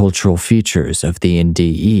cross-cultural features of the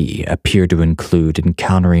NDE appear to include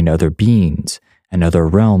encountering other beings and other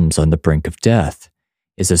realms on the brink of death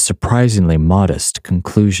is a surprisingly modest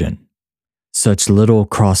conclusion. Such little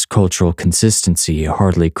cross-cultural consistency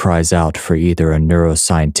hardly cries out for either a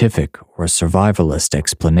neuroscientific or a survivalist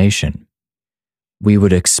explanation. We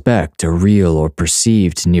would expect a real or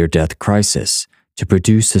perceived near-death crisis to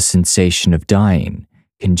produce a sensation of dying,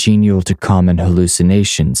 congenial to common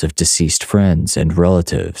hallucinations of deceased friends and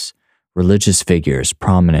relatives, religious figures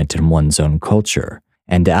prominent in one's own culture,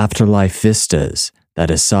 and afterlife vistas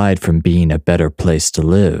that, aside from being a better place to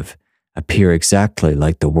live, appear exactly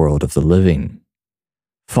like the world of the living.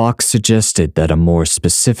 Fox suggested that a more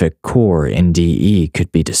specific core NDE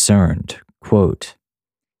could be discerned. Quote,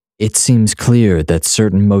 "It seems clear that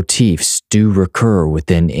certain motifs do recur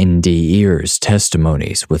within NDEers'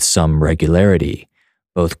 testimonies with some regularity,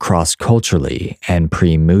 both cross-culturally and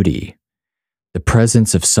pre-Moody. The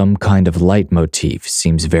presence of some kind of leitmotif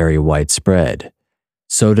seems very widespread.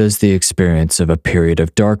 So does the experience of a period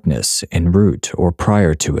of darkness en route or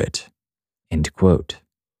prior to it." End quote.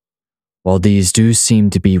 While these do seem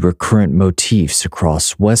to be recurrent motifs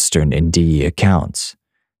across Western NDE accounts,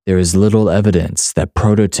 there is little evidence that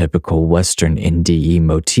prototypical Western NDE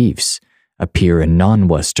motifs appear in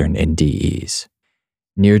non-Western NDEs.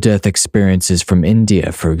 Near-death experiences from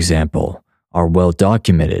India, for example, are well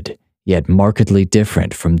documented, yet markedly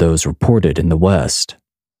different from those reported in the West.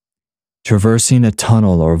 Traversing a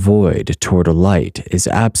tunnel or void toward a light is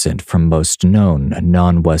absent from most known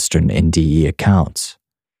non-Western NDE accounts.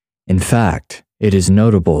 In fact, it is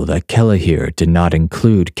notable that Kelleher did not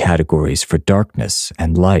include categories for darkness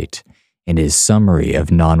and light in his summary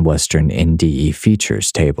of non-Western NDE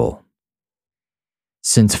features table.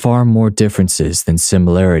 Since far more differences than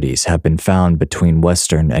similarities have been found between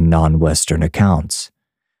Western and non-Western accounts,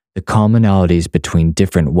 the commonalities between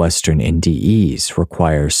different Western NDEs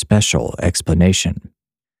require special explanation.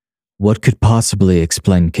 What could possibly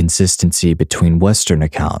explain consistency between Western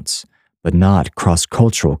accounts, but not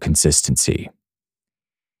cross-cultural consistency?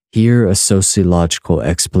 Here, a sociological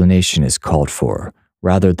explanation is called for,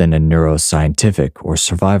 rather than a neuroscientific or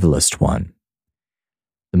survivalist one.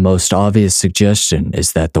 The most obvious suggestion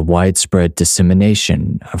is that the widespread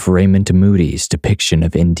dissemination of Raymond Moody's depiction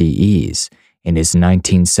of NDEs in his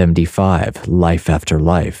 1975 Life After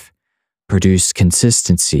Life produced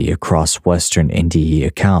consistency across Western NDE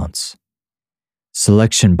accounts.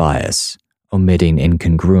 Selection bias, omitting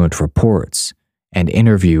incongruent reports, and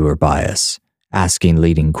interviewer bias, asking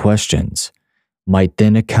leading questions, might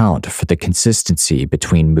then account for the consistency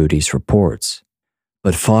between Moody's reports.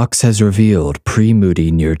 But Fox has revealed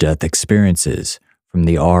pre-Moody near-death experiences from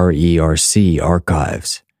the RERC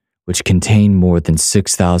archives, which contain more than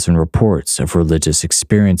 6,000 reports of religious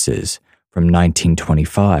experiences from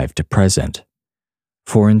 1925 to present.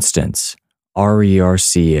 For instance,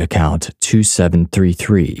 RERC account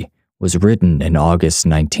 2733 was written in August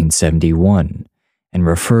 1971 and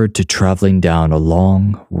referred to traveling down a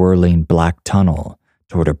long, whirling black tunnel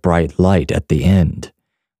toward a bright light at the end,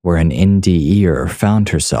 where an NDEer found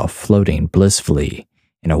herself floating blissfully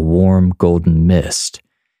in a warm golden mist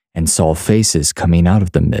and saw faces coming out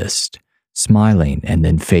of the mist, smiling and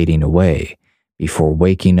then fading away before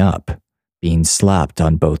waking up, being slapped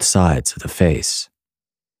on both sides of the face.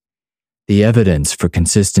 The evidence for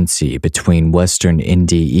consistency between Western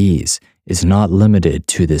NDEs is not limited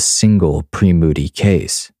to this single pre-Moody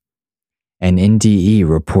case. An NDE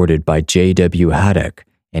reported by J.W. Haddock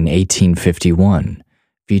in 1851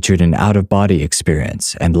 featured an out-of-body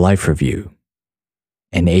experience and life review.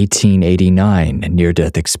 An 1889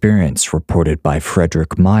 near-death experience reported by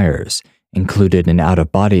Frederick Myers included an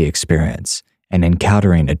out-of-body experience and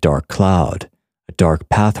encountering a dark cloud, a dark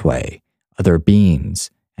pathway, other beings,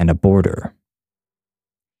 and a border.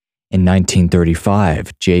 In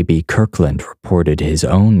 1935, J.B. Kirkland reported his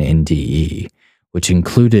own NDE, which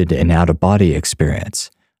included an out-of-body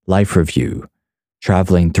experience, life review,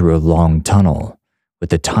 traveling through a long tunnel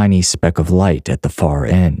with a tiny speck of light at the far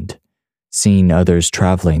end, seeing others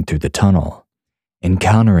traveling through the tunnel,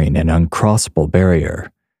 encountering an uncrossable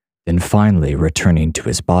barrier, then finally returning to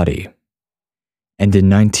his body. And in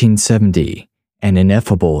 1970, an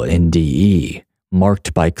ineffable NDE,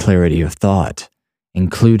 marked by clarity of thought,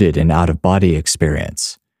 included an out-of-body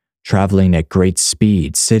experience, traveling at great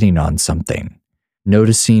speed sitting on something,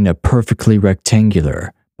 noticing a perfectly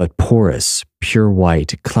rectangular but porous, pure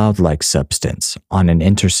white cloud-like substance on an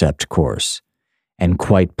intercept course, and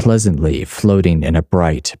quite pleasantly floating in a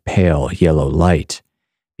bright, pale yellow light,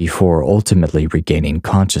 before ultimately regaining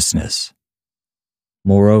consciousness.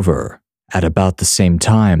 Moreover, at about the same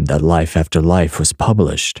time that Life After Life was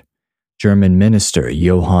published, German minister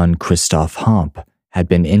Johann Christoph Hamp had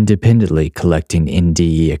been independently collecting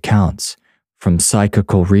NDE accounts from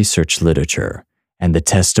psychical research literature and the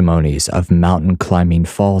testimonies of mountain climbing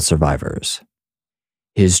fall survivors.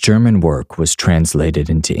 His German work was translated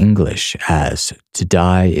into English as To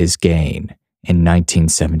Die is Gain in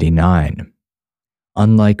 1979.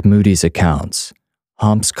 Unlike Moody's accounts,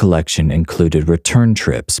 Hamp's collection included return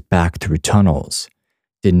trips back through tunnels,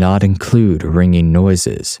 did not include ringing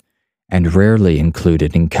noises, and rarely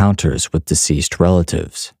included encounters with deceased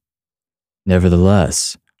relatives.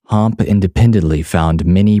 Nevertheless, Hamp independently found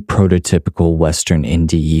many prototypical Western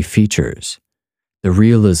NDE features: the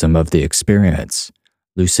realism of the experience,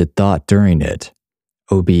 lucid thought during it,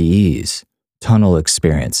 OBEs, tunnel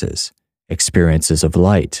experiences, experiences of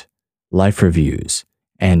light, life reviews,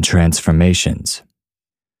 and transformations.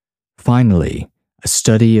 Finally, a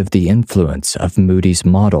study of the influence of Moody's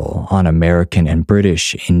model on American and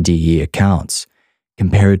British NDE accounts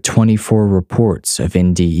compared 24 reports of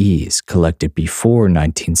NDEs collected before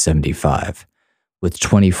 1975 with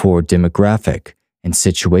 24 demographic and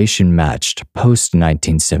situation-matched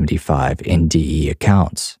post-1975 NDE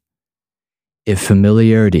accounts. If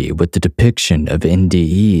familiarity with the depiction of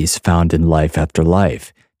NDEs found in Life After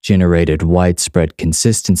Life generated widespread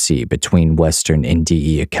consistency between Western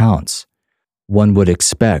NDE accounts, one would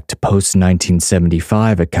expect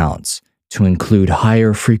post-1975 accounts to include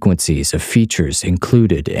higher frequencies of features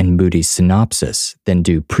included in Moody's synopsis than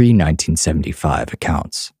do pre-1975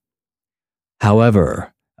 accounts.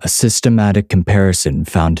 However, a systematic comparison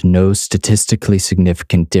found no statistically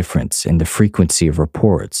significant difference in the frequency of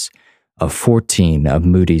reports of 14 of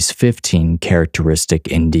Moody's 15 characteristic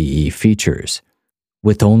NDE features,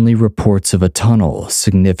 with only reports of a tunnel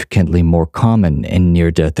significantly more common in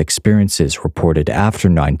near-death experiences reported after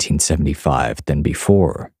 1975 than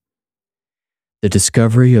before. The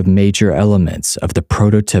discovery of major elements of the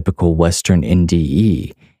prototypical Western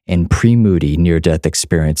NDE in pre-Moody near-death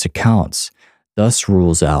experience accounts thus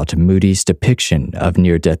rules out Moody's depiction of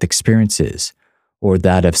near-death experiences, or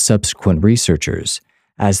that of subsequent researchers,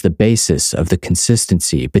 as the basis of the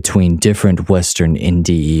consistency between different Western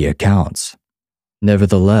NDE accounts.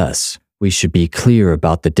 Nevertheless, we should be clear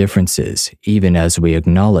about the differences even as we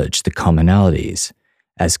acknowledge the commonalities,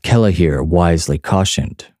 as Kelleher wisely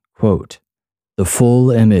cautioned, quote, "The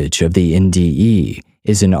full image of the NDE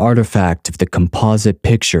is an artifact of the composite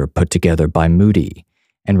picture put together by Moody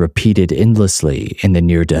and repeated endlessly in the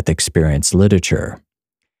near-death experience literature.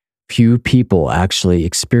 Few people actually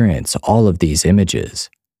experience all of these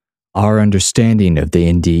images. Our understanding of the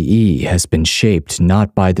NDE has been shaped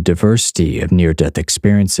not by the diversity of near-death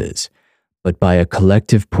experiences, but by a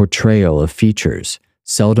collective portrayal of features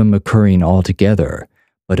seldom occurring altogether,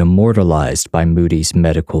 but immortalized by Moody's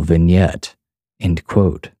medical vignette." End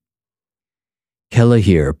quote.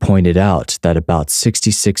 Kelleher pointed out that about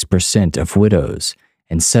 66% of widows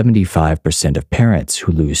and 75% of parents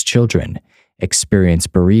who lose children experience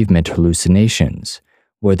bereavement hallucinations,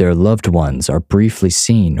 where their loved ones are briefly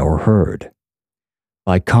seen or heard.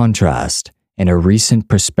 By contrast, in a recent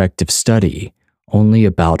prospective study, only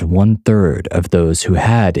about 1/3 of those who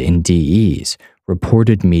had NDEs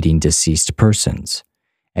reported meeting deceased persons,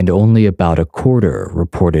 and only about 1/4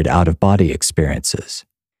 reported out-of-body experiences.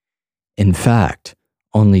 In fact,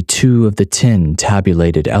 only 2 of the 10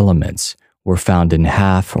 tabulated elements were found in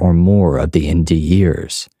half or more of the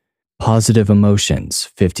NDEers. positive emotions,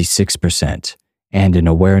 56%, and an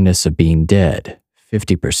awareness of being dead,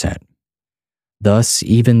 50%. Thus,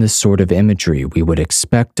 even the sort of imagery we would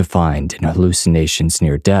expect to find in hallucinations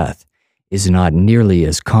near death is not nearly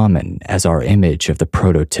as common as our image of the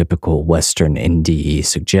prototypical Western NDE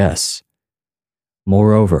suggests.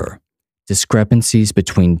 Moreover, discrepancies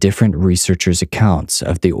between different researchers' accounts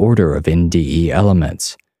of the order of NDE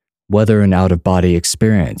elements, whether an out-of-body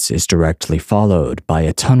experience is directly followed by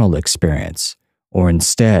a tunnel experience, or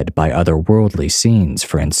instead by otherworldly scenes,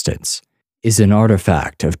 for instance, is an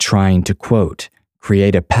artifact of trying to, quote,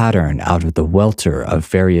 create a pattern out of the welter of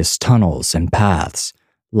various tunnels and paths,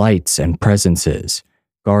 lights and presences,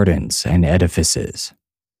 gardens and edifices.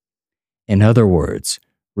 In other words,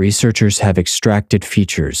 researchers have extracted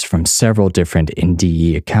features from several different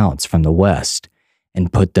NDE accounts from the West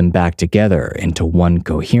and put them back together into one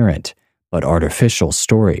coherent but artificial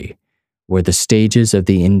story, where the stages of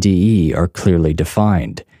the NDE are clearly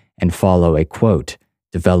defined and follow a, quote,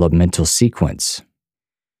 developmental sequence.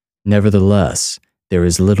 Nevertheless, there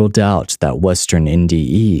is little doubt that Western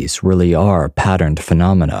NDEs really are patterned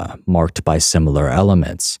phenomena marked by similar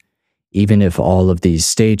elements, even if all of these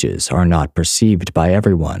stages are not perceived by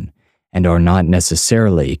everyone and are not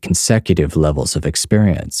necessarily consecutive levels of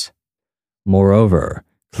experience. Moreover,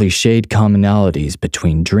 cliched commonalities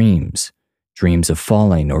between dreams of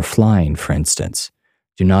falling or flying, for instance,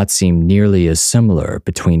 do not seem nearly as similar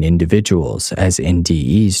between individuals as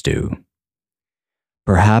NDEs do.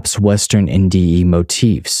 Perhaps Western NDE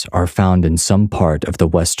motifs are found in some part of the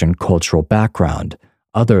Western cultural background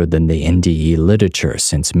other than the NDE literature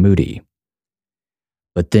since Moody.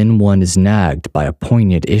 But then one is nagged by a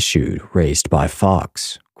poignant issue raised by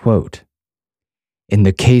Fox, quote, in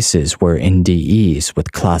the cases where NDEs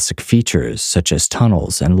with classic features such as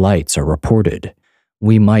tunnels and lights are reported,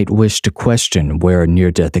 we might wish to question where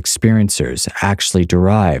near-death experiencers actually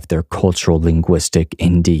derive their cultural linguistic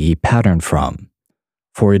NDE pattern from,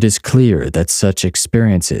 for it is clear that such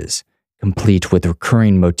experiences, complete with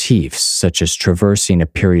recurring motifs such as traversing a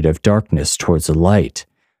period of darkness towards a light,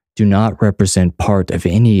 do not represent part of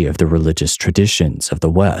any of the religious traditions of the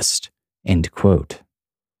West, end quote.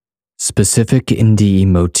 Specific NDE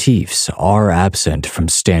motifs are absent from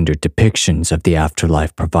standard depictions of the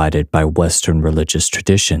afterlife provided by Western religious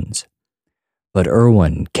traditions, but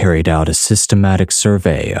Irwin carried out a systematic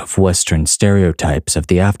survey of Western stereotypes of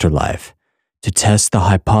the afterlife to test the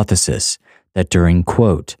hypothesis that during,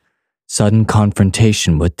 quote, sudden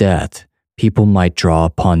confrontation with death, people might draw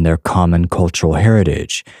upon their common cultural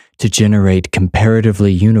heritage to generate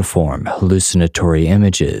comparatively uniform hallucinatory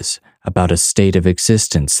images about a state of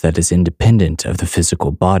existence that is independent of the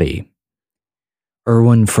physical body.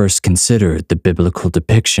 Irwin first considered the biblical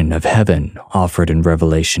depiction of heaven offered in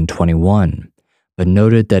Revelation 21, but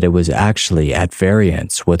noted that it was actually at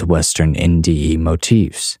variance with Western NDE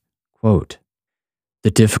motifs. Quote, the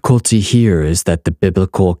difficulty here is that the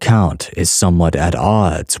biblical account is somewhat at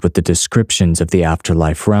odds with the descriptions of the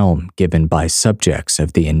afterlife realm given by subjects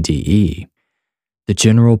of the NDE. The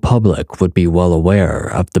general public would be well aware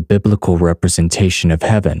of the biblical representation of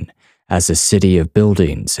heaven as a city of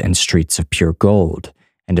buildings and streets of pure gold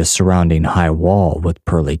and a surrounding high wall with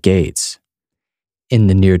pearly gates. In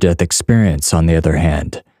the near-death experience, on the other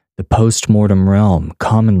hand, the post-mortem realm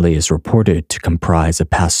commonly is reported to comprise a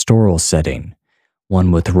pastoral setting,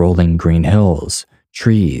 one with rolling green hills,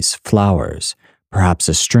 trees, flowers, perhaps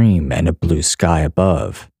a stream and a blue sky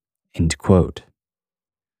above, end quote.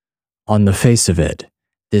 On the face of it,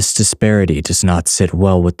 this disparity does not sit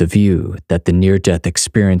well with the view that the near-death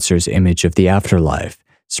experiencer's image of the afterlife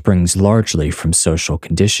springs largely from social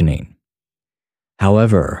conditioning.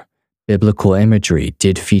 However, biblical imagery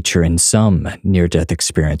did feature in some near-death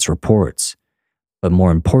experience reports, but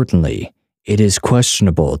more importantly, it is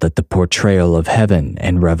questionable that the portrayal of heaven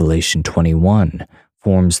in Revelation 21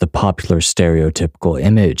 forms the popular stereotypical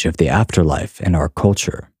image of the afterlife in our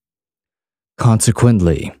culture.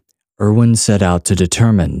 Consequently, Irwin set out to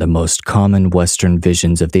determine the most common Western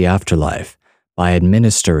visions of the afterlife by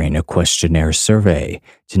administering a questionnaire survey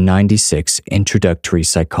to 96 introductory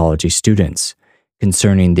psychology students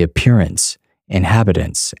concerning the appearance,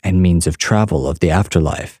 inhabitants, and means of travel of the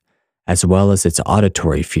afterlife, as well as its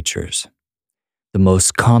auditory features. The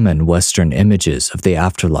most common Western images of the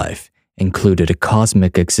afterlife included a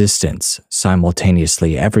cosmic existence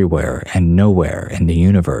simultaneously everywhere and nowhere in the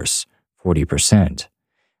universe, 40%,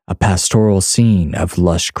 a pastoral scene of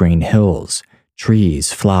lush green hills,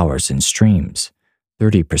 trees, flowers, and streams,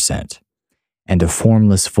 30%, and a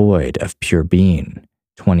formless void of pure being,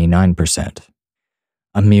 29%.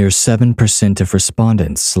 A mere 7% of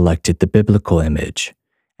respondents selected the biblical image,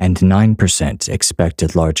 and 9%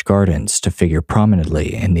 expected large gardens to figure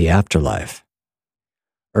prominently in the afterlife.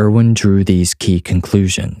 Irwin drew these key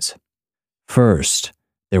conclusions. First,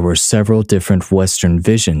 there were several different Western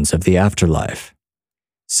visions of the afterlife.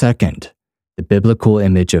 Second, the biblical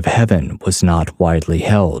image of heaven was not widely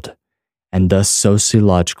held, and thus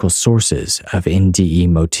sociological sources of NDE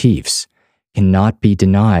motifs cannot be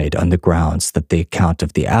denied on the grounds that the account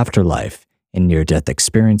of the afterlife in near-death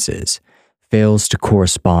experiences fails to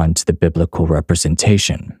correspond to the biblical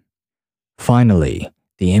representation. Finally,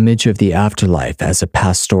 the image of the afterlife as a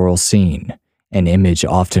pastoral scene, an image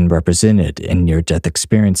often represented in near-death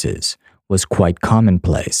experiences, was quite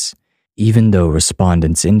commonplace, even though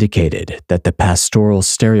respondents indicated that the pastoral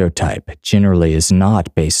stereotype generally is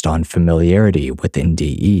not based on familiarity with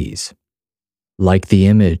NDEs. Like the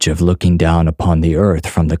image of looking down upon the earth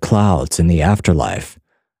from the clouds in the afterlife,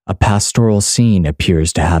 a pastoral scene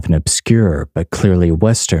appears to have an obscure but clearly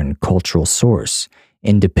Western cultural source,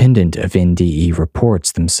 independent of NDE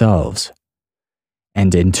reports themselves.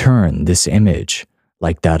 And in turn, this image,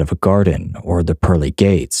 like that of a garden or the pearly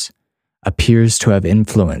gates, appears to have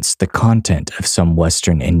influenced the content of some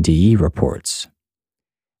Western NDE reports.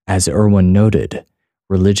 As Irwin noted,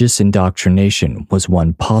 religious indoctrination was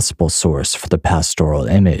one possible source for the pastoral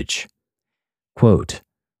image. Quote,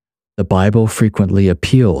 "The Bible frequently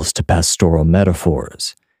appeals to pastoral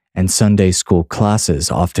metaphors, and Sunday school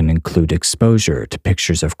classes often include exposure to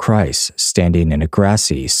pictures of Christ standing in a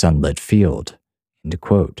grassy, sunlit field." End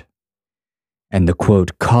quote. And the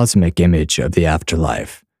quote, "cosmic image of the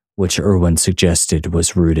afterlife," which Irwin suggested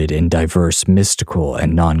was rooted in diverse mystical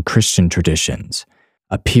and non-Christian traditions,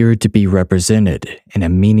 appeared to be represented in a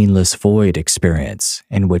meaningless void experience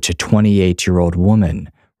in which a 28-year-old woman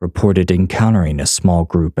reported encountering a small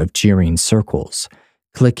group of jeering circles,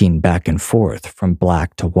 clicking back and forth from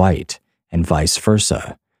black to white, and vice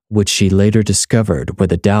versa, which she later discovered were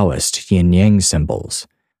the Taoist yin-yang symbols,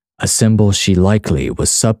 a symbol she likely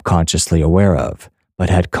was subconsciously aware of, but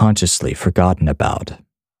had consciously forgotten about.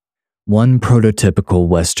 One prototypical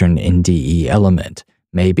Western NDE element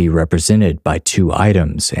may be represented by two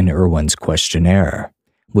items in Irwin's questionnaire,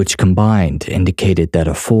 which combined indicated that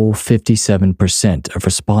a full 57% of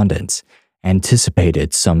respondents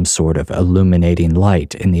anticipated some sort of illuminating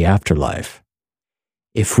light in the afterlife.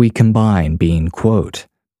 If we combine being, quote,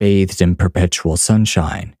 bathed in perpetual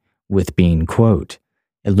sunshine with being, quote,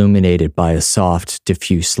 illuminated by a soft,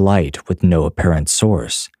 diffuse light with no apparent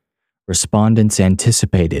source, respondents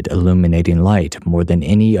anticipated illuminating light more than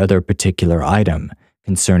any other particular item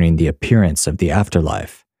concerning the appearance of the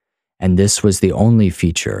afterlife, and this was the only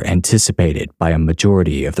feature anticipated by a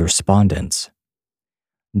majority of the respondents.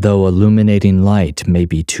 Though illuminating light may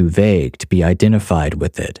be too vague to be identified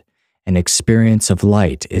with it, an experience of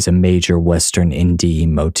light is a major Western NDE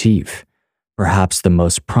motif, perhaps the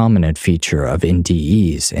most prominent feature of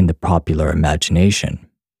NDEs in the popular imagination.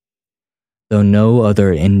 Though no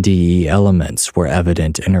other NDE elements were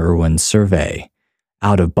evident in Irwin's survey,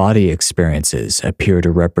 out-of-body experiences appear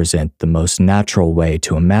to represent the most natural way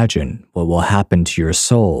to imagine what will happen to your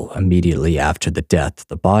soul immediately after the death of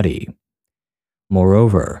the body.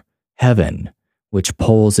 Moreover, heaven, which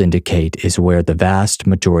polls indicate is where the vast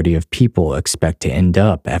majority of people expect to end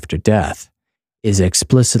up after death, is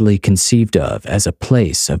explicitly conceived of as a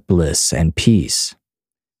place of bliss and peace.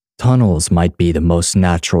 Tunnels might be the most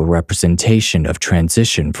natural representation of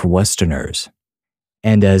transition for Westerners.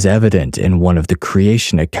 And as evident in one of the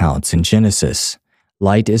creation accounts in Genesis,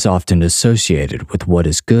 light is often associated with what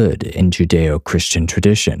is good in Judeo-Christian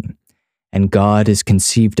tradition, and God is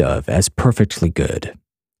conceived of as perfectly good.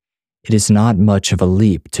 It is not much of a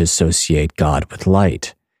leap to associate God with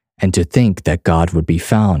light, and to think that God would be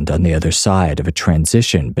found on the other side of a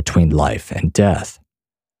transition between life and death.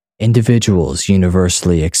 Individuals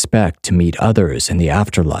universally expect to meet others in the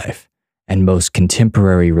afterlife, and most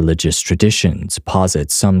contemporary religious traditions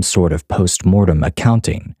posit some sort of post-mortem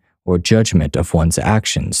accounting or judgment of one's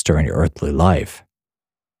actions during earthly life.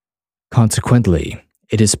 Consequently,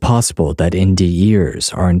 it is possible that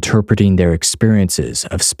NDEers are interpreting their experiences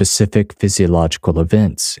of specific physiological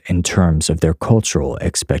events in terms of their cultural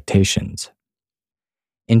expectations.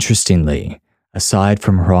 Interestingly, aside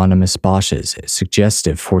from Hieronymus Bosch's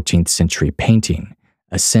suggestive 14th century painting,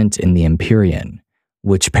 Ascent in the Empyrean,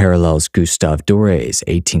 which parallels Gustave Doré's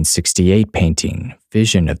 1868 painting,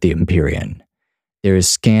 Vision of the Empyrean, there is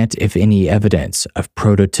scant if any evidence of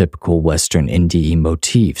prototypical Western NDE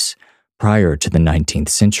motifs prior to the 19th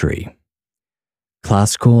century.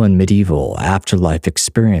 Classical and medieval afterlife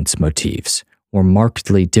experience motifs were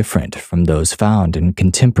markedly different from those found in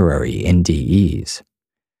contemporary NDEs.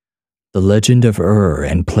 The legend of Ur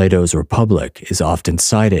in Plato's Republic is often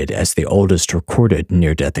cited as the oldest recorded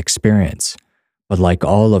near-death experience, but like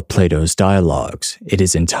all of Plato's dialogues, it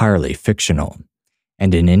is entirely fictional,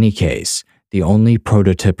 and in any case, the only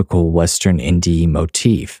prototypical Western NDE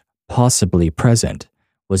motif possibly present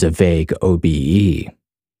was a vague OBE.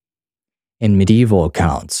 In medieval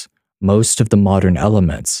accounts, most of the modern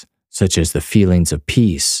elements, such as the feelings of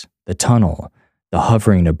peace, the tunnel, the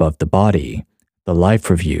hovering above the body, the life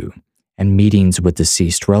review, and meetings with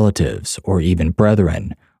deceased relatives or even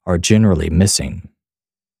brethren, are generally missing.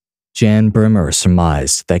 Jan Bremer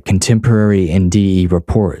surmised that contemporary NDE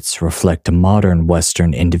reports reflect a modern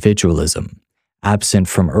Western individualism, absent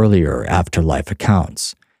from earlier afterlife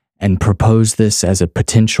accounts, and proposed this as a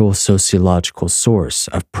potential sociological source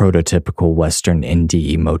of prototypical Western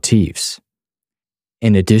NDE motifs.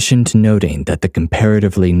 In addition to noting that the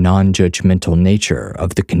comparatively non-judgmental nature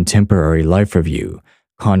of the contemporary life review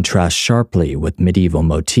contrasts sharply with medieval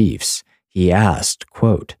motifs, he asked,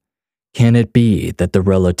 quote, "Can it be that the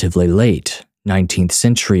relatively late 19th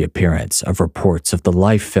century appearance of reports of the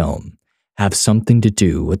life film have something to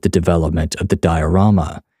do with the development of the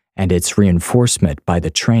diorama and its reinforcement by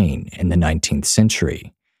the train in the 19th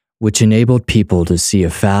century, which enabled people to see a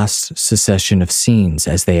fast succession of scenes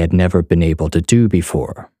as they had never been able to do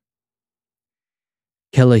before?"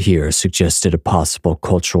 Kelleher suggested a possible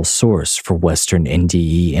cultural source for Western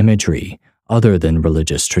NDE imagery other than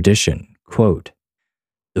religious tradition. Quote,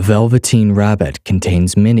 "The Velveteen Rabbit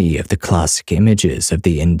contains many of the classic images of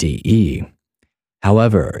the NDE.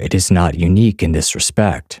 However, it is not unique in this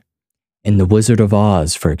respect. In The Wizard of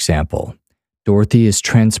Oz, for example, Dorothy is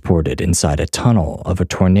transported inside a tunnel of a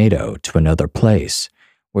tornado to another place,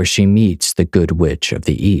 where she meets the Good Witch of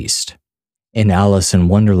the East. In Alice in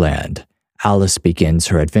Wonderland, Alice begins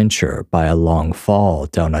her adventure by a long fall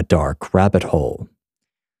down a dark rabbit hole.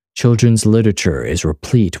 Children's literature is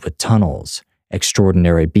replete with tunnels,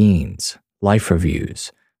 extraordinary beings, life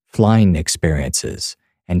reviews, flying experiences,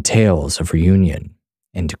 and tales of reunion."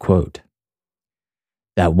 End quote.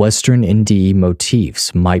 That Western NDE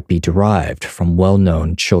motifs might be derived from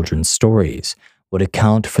well-known children's stories would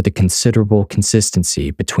account for the considerable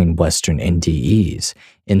consistency between Western NDEs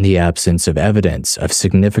in the absence of evidence of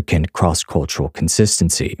significant cross-cultural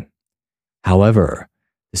consistency. However,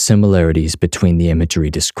 the similarities between the imagery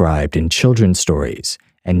described in children's stories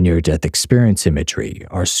and near-death experience imagery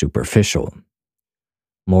are superficial.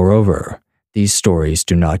 Moreover, these stories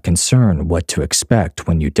do not concern what to expect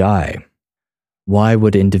when you die. Why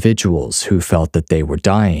would individuals who felt that they were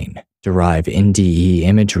dying derive NDE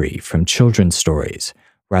imagery from children's stories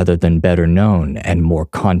rather than better known and more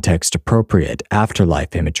context-appropriate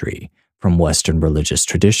afterlife imagery from Western religious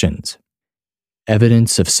traditions?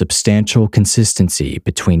 Evidence of substantial consistency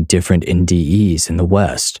between different NDEs in the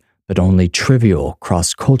West, but only trivial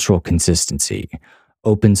cross-cultural consistency,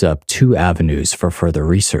 opens up two avenues for further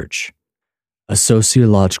research: a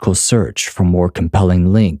sociological search for more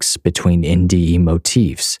compelling links between NDE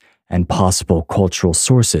motifs and possible cultural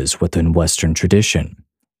sources within Western tradition,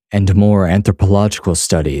 and more anthropological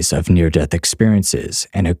studies of near-death experiences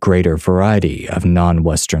and a greater variety of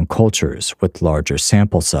non-Western cultures with larger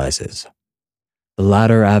sample sizes. The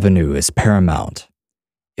latter avenue is paramount.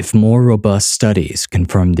 If more robust studies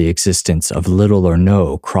confirm the existence of little or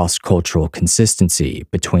no cross-cultural consistency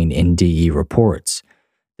between NDE reports,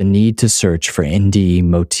 the need to search for NDE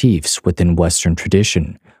motifs within Western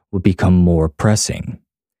tradition would become more pressing.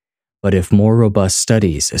 But if more robust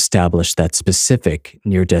studies establish that specific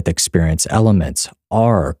near-death experience elements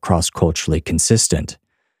are cross-culturally consistent,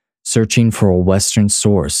 searching for a Western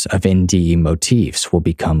source of NDE motifs will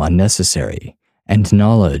become unnecessary, and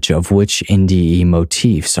knowledge of which NDE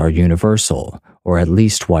motifs are universal, or at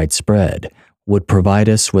least widespread, would provide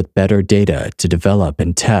us with better data to develop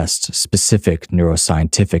and test specific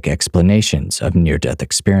neuroscientific explanations of near-death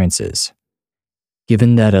experiences.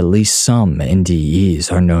 Given that at least some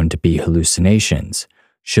NDEs are known to be hallucinations,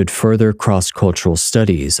 should further cross-cultural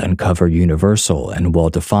studies uncover universal and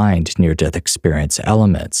well-defined near-death experience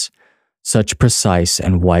elements, such precise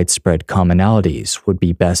and widespread commonalities would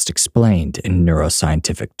be best explained in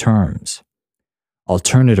neuroscientific terms.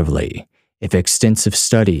 Alternatively, if extensive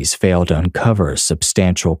studies fail to uncover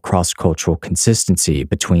substantial cross-cultural consistency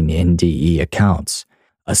between NDE accounts,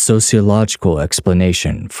 a sociological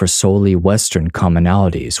explanation for solely Western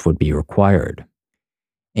commonalities would be required.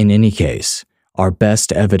 In any case, our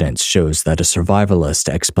best evidence shows that a survivalist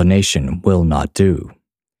explanation will not do.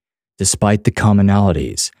 Despite the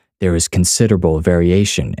commonalities, there is considerable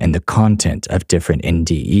variation in the content of different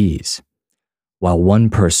NDEs. While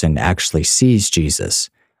one person actually sees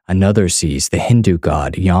Jesus, Another sees the Hindu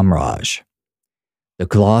god Yamraj. The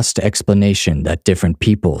glossed explanation that different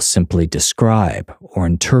people simply describe or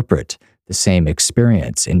interpret the same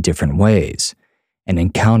experience in different ways, an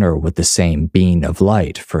encounter with the same being of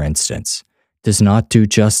light, for instance, does not do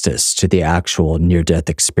justice to the actual near-death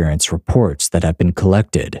experience reports that have been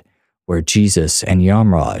collected, where Jesus and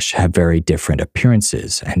Yamraj have very different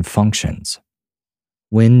appearances and functions.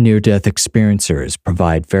 When near-death experiencers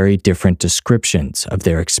provide very different descriptions of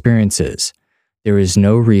their experiences, there is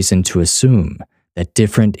no reason to assume that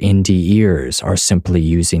different NDEers are simply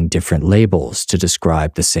using different labels to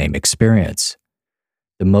describe the same experience.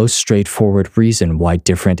 The most straightforward reason why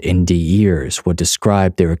different NDEers would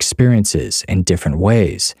describe their experiences in different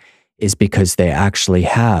ways is because they actually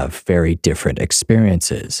have very different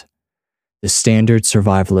experiences. The standard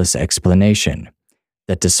survivalist explanation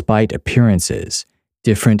that despite appearances,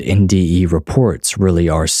 different NDE reports really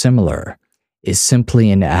are similar is simply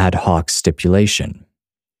an ad hoc stipulation.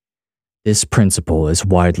 This principle is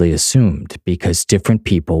widely assumed because different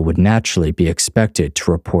people would naturally be expected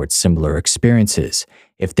to report similar experiences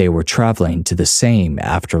if they were traveling to the same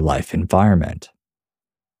afterlife environment.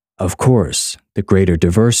 Of course, the greater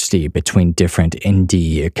diversity between different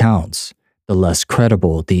NDE accounts, the less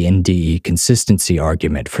credible the NDE consistency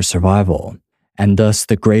argument for survival, and thus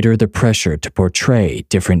the greater the pressure to portray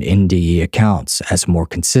different NDE accounts as more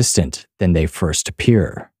consistent than they first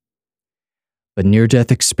appear. But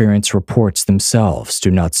near-death experience reports themselves do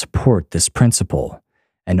not support this principle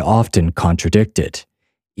and often contradict it,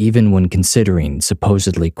 even when considering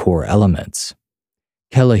supposedly core elements.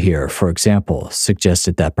 Kelleher, for example,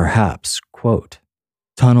 suggested that perhaps, quote,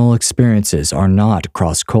 tunnel experiences are not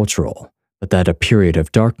cross-cultural, but that a period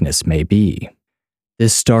of darkness may be.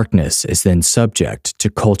 This darkness is then subject to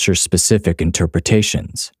culture-specific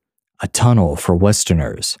interpretations. A tunnel for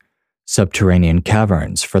Westerners, subterranean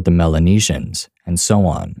caverns for the Melanesians, and so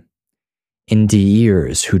on.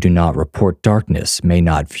 NDEers who do not report darkness may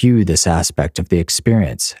not view this aspect of the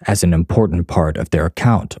experience as an important part of their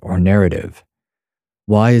account or narrative.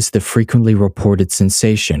 Why is the frequently reported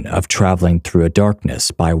sensation of traveling through a darkness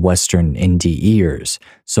by Western NDEers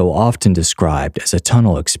so often described as a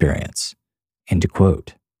tunnel experience? End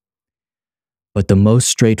quote. But the most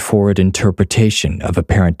straightforward interpretation of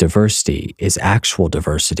apparent diversity is actual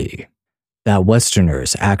diversity. That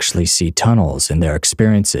Westerners actually see tunnels in their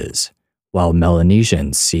experiences, while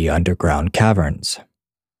Melanesians see underground caverns.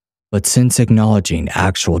 But since acknowledging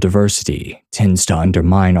actual diversity tends to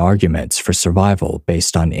undermine arguments for survival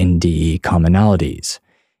based on NDE commonalities,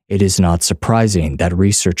 it is not surprising that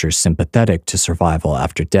researchers sympathetic to survival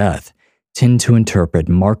after death tend to interpret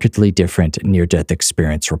markedly different near-death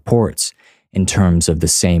experience reports in terms of the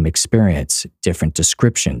same experience, different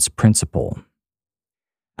descriptions principle.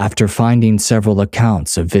 After finding several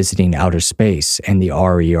accounts of visiting outer space in the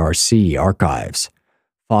RERC archives,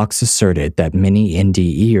 Fox asserted that many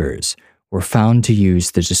NDEers were found to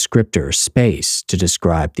use the descriptor space to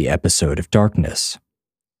describe the episode of darkness.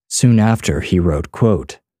 Soon after, he wrote,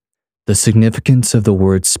 quote, the significance of the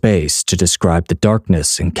word space to describe the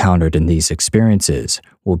darkness encountered in these experiences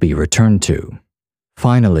will be returned to.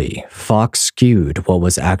 Finally, Fox skewed what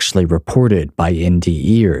was actually reported by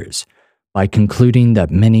NDEers by concluding that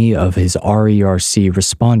many of his RERC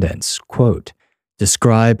respondents, quote,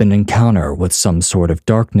 describe an encounter with some sort of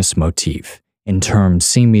darkness motif in terms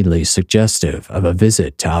seemingly suggestive of a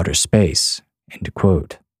visit to outer space, end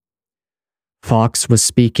quote. Fox was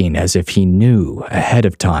speaking as if he knew ahead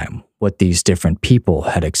of time what these different people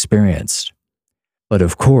had experienced. But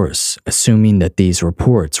of course, assuming that these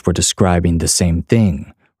reports were describing the same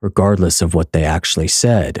thing, regardless of what they actually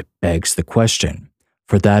said, begs the question,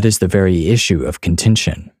 for that is the very issue of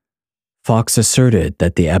contention. Fox asserted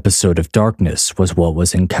that the episode of darkness was what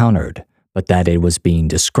was encountered, but that it was being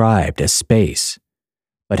described as space.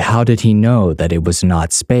 But how did he know that it was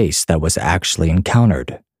not space that was actually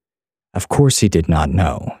encountered? Of course he did not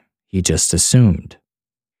know. He just assumed.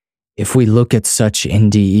 If we look at such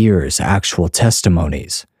NDEers' actual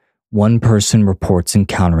testimonies, one person reports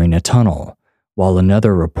encountering a tunnel, while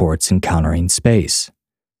another reports encountering space.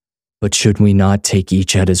 But should we not take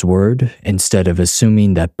each at his word, instead of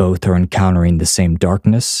assuming that both are encountering the same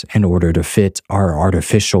darkness in order to fit our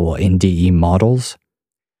artificial NDE models?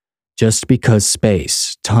 Just because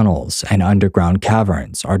space, tunnels, and underground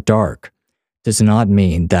caverns are dark does not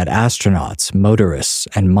mean that astronauts, motorists,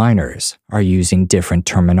 and miners are using different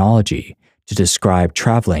terminology to describe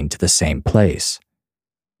traveling to the same place.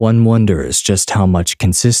 One wonders just how much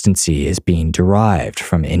consistency is being derived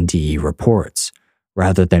from NDE reports,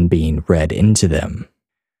 rather than being read into them.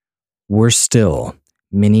 Worse still,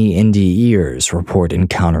 Many NDEers report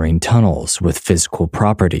encountering tunnels with physical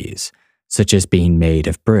properties, such as being made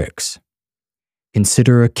of bricks.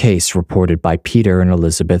 Consider a case reported by Peter and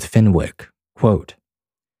Elizabeth Fenwick. Quote,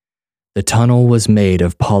 "The tunnel was made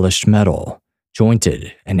of polished metal,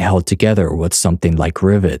 jointed and held together with something like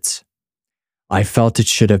rivets. I felt it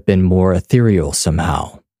should have been more ethereal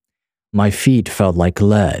somehow. My feet felt like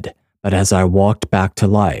lead, but as I walked back to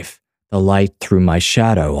life, the light threw my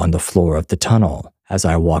shadow on the floor of the tunnel as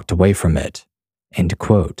I walked away from it." End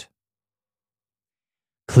quote.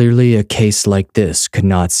 Clearly, a case like this could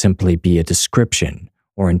not simply be a description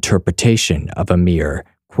or interpretation of a mere,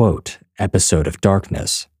 quote, episode of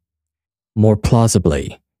darkness. More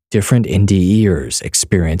plausibly, different NDEers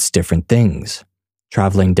experience different things,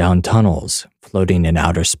 traveling down tunnels, floating in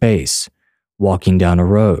outer space, walking down a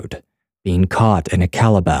road, being caught in a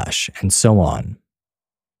calabash, and so on.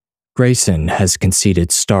 Grayson has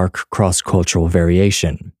conceded stark cross-cultural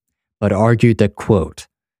variation, but argued that, quote,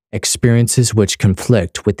 experiences which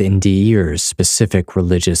conflict with NDEers' specific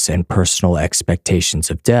religious and personal expectations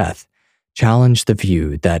of death challenge the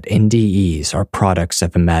view that NDEs are products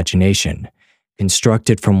of imagination,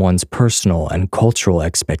 constructed from one's personal and cultural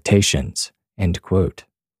expectations, end quote.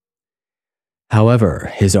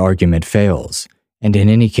 However, his argument fails, and in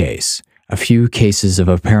any case, a few cases of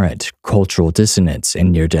apparent cultural dissonance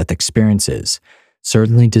in near-death experiences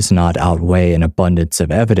certainly does not outweigh an abundance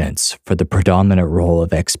of evidence for the predominant role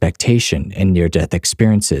of expectation in near-death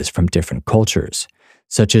experiences from different cultures,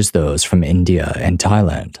 such as those from India and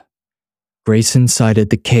Thailand. Grayson cited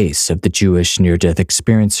the case of the Jewish near-death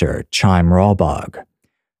experiencer Chaim Ralbag,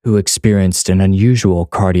 who experienced an unusual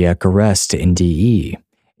cardiac arrest NDE,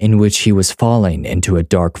 in which he was falling into a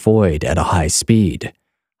dark void at a high speed,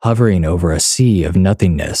 hovering over a sea of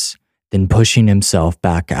nothingness, then pushing himself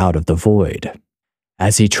back out of the void.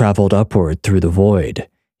 As he traveled upward through the void,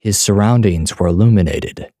 his surroundings were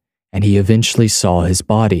illuminated, and he eventually saw his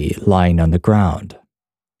body lying on the ground.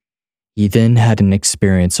 He then had an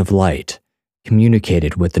experience of light,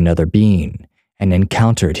 communicated with another being, and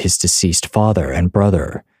encountered his deceased father and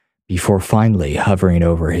brother, before finally hovering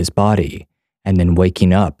over his body and then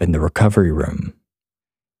waking up in the recovery room.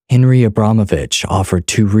 Henry Abramovich offered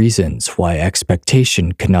two reasons why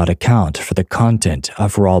expectation could not account for the content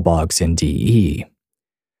of Ralbag's NDE.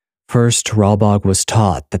 First, Ralbag was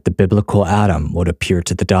taught that the biblical Adam would appear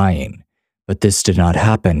to the dying, but this did not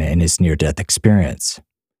happen in his near-death experience.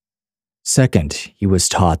 Second, he was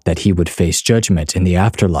taught that he would face judgment in the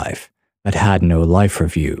afterlife, but had no life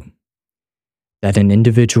review. That an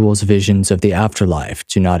individual's visions of the afterlife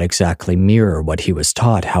do not exactly mirror what he was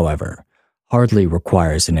taught, however, hardly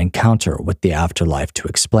requires an encounter with the afterlife to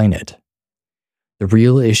explain it. The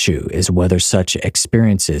real issue is whether such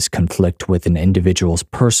experiences conflict with an individual's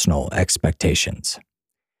personal expectations.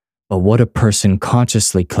 But what a person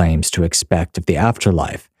consciously claims to expect of the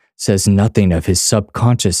afterlife says nothing of his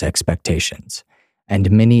subconscious expectations,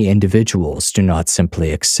 and many individuals do not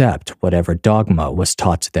simply accept whatever dogma was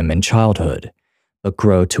taught to them in childhood, but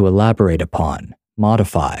grow to elaborate upon,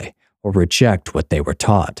 modify, or reject what they were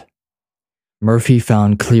taught. Murphy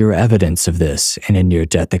found clear evidence of this in a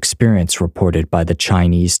near-death experience reported by the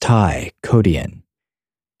Chinese Thai, Kodian.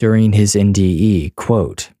 During his NDE,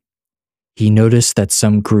 quote, he noticed that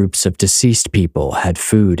some groups of deceased people had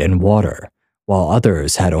food and water, while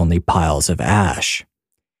others had only piles of ash.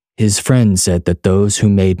 His friend said that those who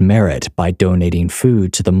made merit by donating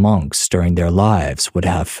food to the monks during their lives would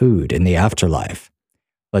have food in the afterlife,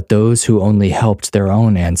 but those who only helped their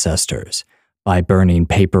own ancestors by burning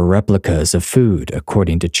paper replicas of food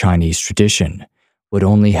according to Chinese tradition would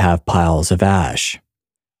only have piles of ash.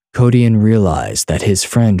 Kodian realized that his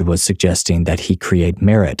friend was suggesting that he create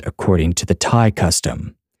merit according to the Thai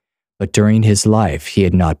custom, but during his life he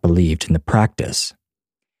had not believed in the practice.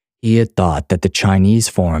 He had thought that the Chinese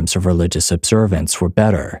forms of religious observance were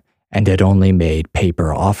better and had only made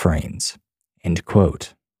paper offerings. End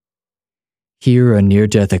quote. Here, a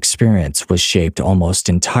near-death experience was shaped almost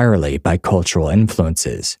entirely by cultural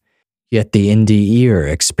influences, yet the NDEer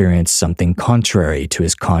experienced something contrary to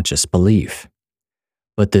his conscious belief.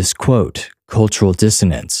 But this, quote, cultural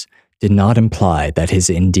dissonance did not imply that his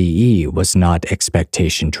NDE was not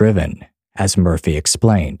expectation-driven, as Murphy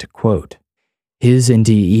explained, quote, his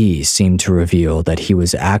NDE seemed to reveal that he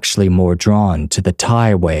was actually more drawn to the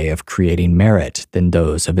Thai way of creating merit than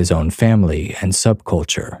those of his own family and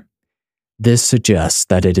subculture. This suggests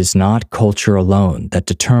that it is not culture alone that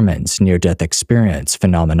determines near-death experience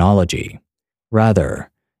phenomenology. Rather,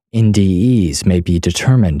 NDEs may be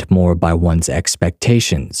determined more by one's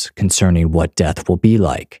expectations concerning what death will be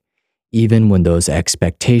like, even when those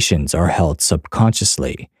expectations are held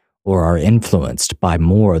subconsciously or are influenced by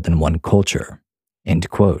more than one culture." End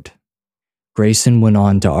quote. Grayson went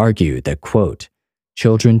on to argue that, quote,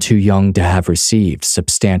 "Children too young to have received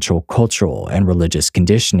substantial cultural and religious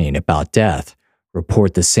conditioning about death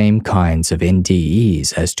report the same kinds of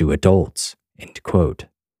NDEs as do adults." End quote.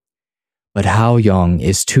 But how young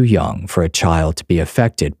is too young for a child to be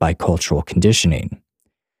affected by cultural conditioning?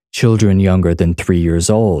 Children younger than 3 years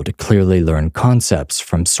old clearly learn concepts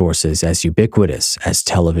from sources as ubiquitous as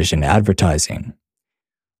television advertising.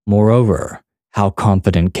 Moreover, how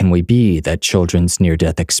confident can we be that children's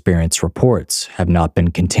near-death experience reports have not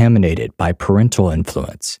been contaminated by parental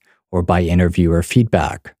influence or by interviewer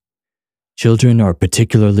feedback? Children are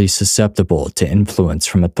particularly susceptible to influence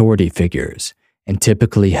from authority figures and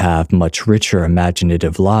typically have much richer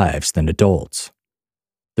imaginative lives than adults.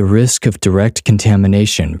 The risk of direct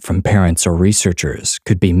contamination from parents or researchers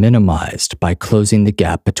could be minimized by closing the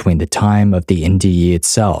gap between the time of the NDE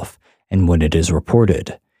itself and when it is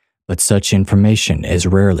reported, but such information is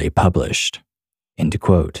rarely published." End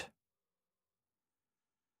quote.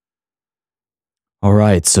 All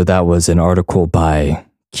right, so that was an article by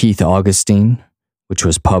Keith Augustine, which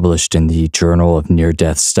was published in the Journal of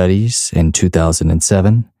Near-Death Studies in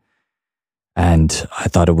 2007. And I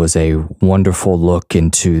thought it was a wonderful look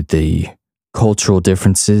into the cultural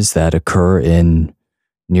differences that occur in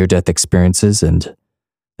near-death experiences. And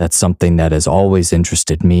that's something that has always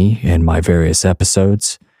interested me in my various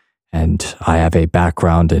episodes. And I have a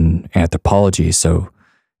background in anthropology, so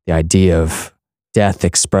the idea of death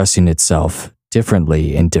expressing itself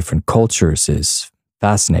differently in different cultures is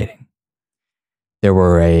fascinating. There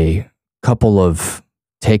were a couple of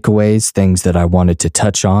takeaways, things that I wanted to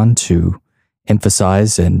touch on to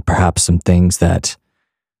emphasize, and perhaps some things that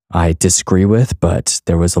I disagree with, but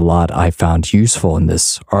there was a lot I found useful in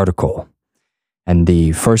this article. And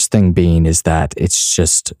the first thing being is that it's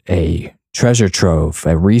just a treasure trove,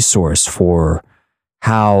 a resource for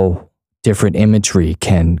how different imagery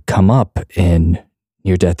can come up in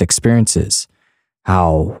near-death experiences,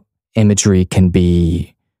 how imagery can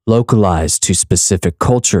be localized to specific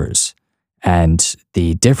cultures, and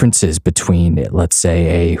the differences between, let's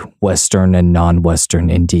say, a Western and non-Western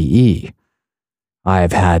NDE. I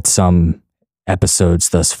have had some episodes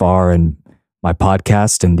thus far in my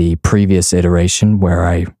podcast in the previous iteration where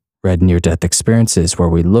I read near-death experiences, where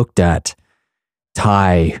we looked at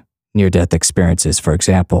Thai near-death experiences, for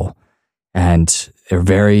example, and they're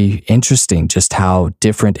very interesting just how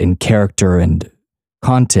different in character and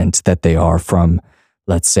content that they are from,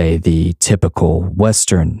 let's say, the typical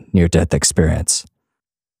Western near-death experience.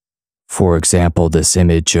 For example, this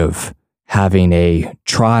image of having a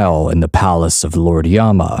trial in the palace of Lord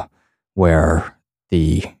Yama, where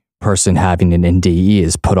the person having an NDE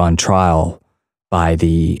is put on trial by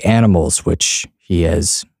the animals which he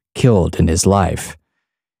has killed in his life.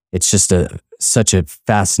 It's just such a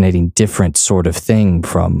fascinating, different sort of thing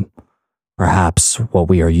from perhaps what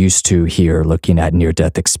we are used to here looking at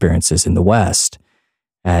near-death experiences in the West.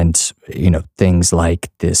 And, things like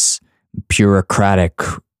this bureaucratic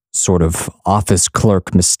sort of office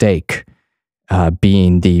clerk mistake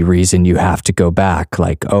being the reason you have to go back.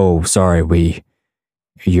 Like, oh, sorry,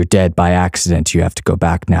 you're dead by accident. You have to go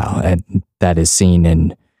back now. And that is seen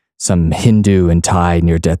in some Hindu and Thai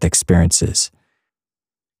near-death experiences.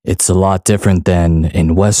 It's a lot different than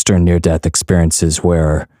in Western near-death experiences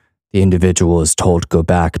where the individual is told to go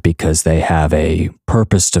back because they have a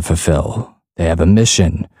purpose to fulfill. They have a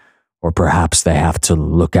mission, or perhaps they have to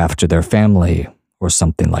look after their family or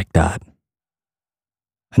something like that.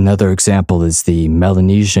 Another example is the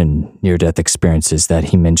Melanesian near-death experiences that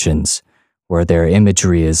he mentions, where their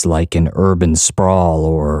imagery is like an urban sprawl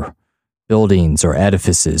or buildings or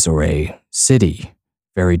edifices or a city,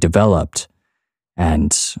 very developed,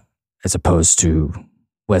 and as opposed to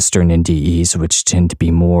Western NDEs, which tend to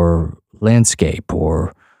be more landscape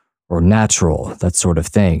or natural, that sort of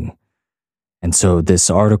thing. And so this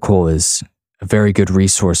article is a very good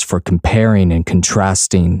resource for comparing and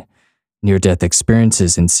contrasting near-death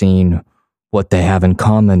experiences and seeing what they have in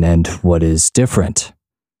common and what is different.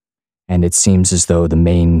 And it seems as though the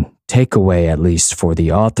main takeaway, at least for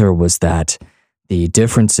the author, was that the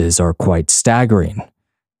differences are quite staggering.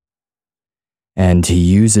 And he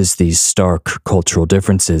uses these stark cultural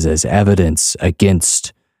differences as evidence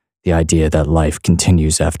against the idea that life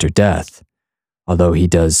continues after death, although he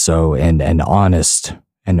does so in an honest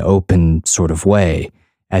and open sort of way,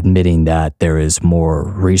 admitting that there is more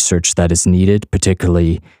research that is needed,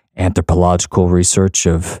 particularly anthropological research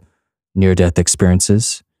of near-death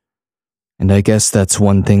experiences. And I guess that's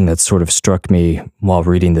one thing that sort of struck me while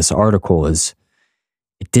reading this article is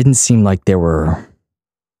it didn't seem like there were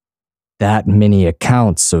that many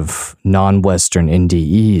accounts of non-Western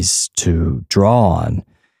NDEs to draw on.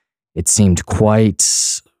 It seemed quite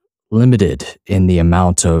limited in the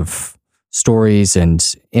amount of stories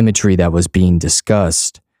and imagery that was being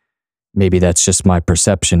discussed. Maybe that's just my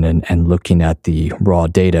perception, and looking at the raw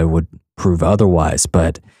data would prove otherwise.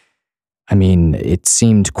 But I mean, it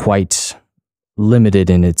seemed quite limited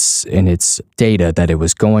in its data that it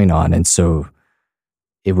was going on. And so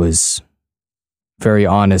it was very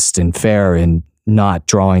honest and fair in not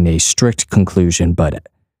drawing a strict conclusion, but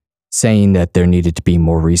saying that there needed to be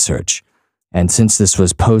more research. And since this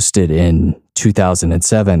was posted in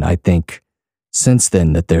 2007, I think since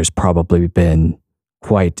then that there's probably been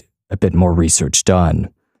quite a bit more research done.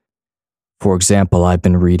 For example, I've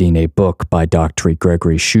been reading a book by Dr.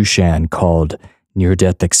 Gregory Shushan called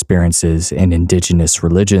Near-Death Experiences in Indigenous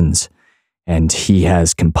Religions, and he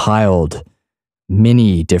has compiled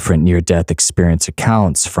many different near-death experience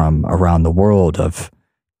accounts from around the world of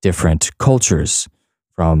different cultures,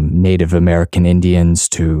 from Native American Indians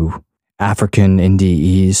to African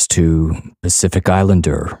NDEs to Pacific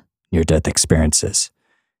Islander near-death experiences.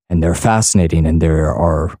 And they're fascinating, and there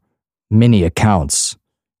are many accounts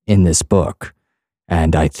in this book.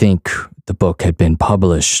 And I think the book had been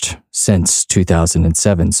published since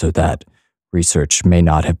 2007, so that research may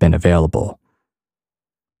not have been available.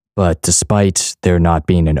 But despite there not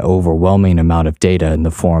being an overwhelming amount of data in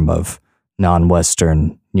the form of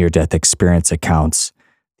non-Western near-death experience accounts,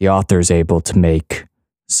 the author is able to make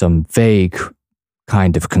some vague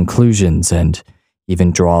kind of conclusions and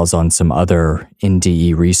even draws on some other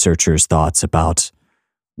NDE researchers' thoughts about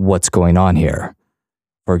what's going on here.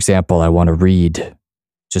 For example, I want to read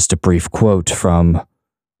just a brief quote from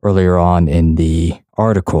earlier on in the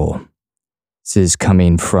article. This is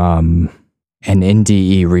coming from an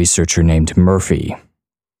NDE researcher named Murphy.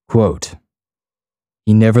 Quote,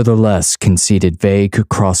 "He nevertheless conceded vague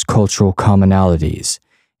cross-cultural commonalities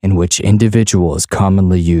in which individuals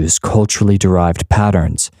commonly use culturally derived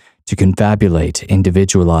patterns to confabulate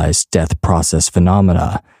individualized death process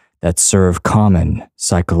phenomena that serve common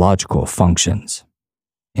psychological functions."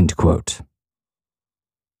 End quote.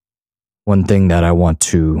 One thing that I want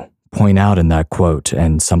to point out in that quote,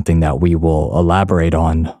 and something that we will elaborate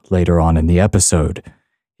on later on in the episode,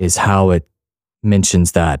 is how it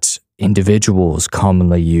mentions that individuals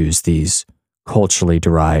commonly use these culturally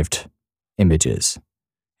derived images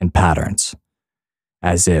and patterns,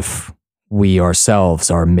 as if we ourselves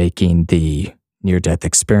are making the near-death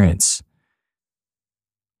experience.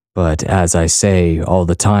 But as I say all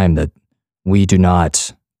the time, that we do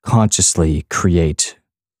not consciously create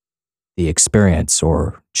the experience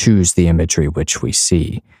or choose the imagery which we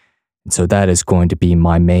see. And so that is going to be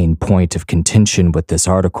my main point of contention with this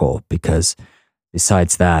article, because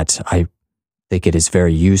besides that, I think it is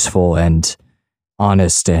very useful and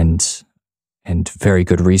honest and very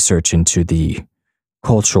good research into the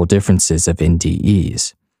cultural differences of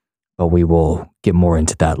NDEs. But we will get more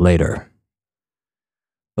into that later.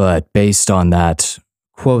 But based on that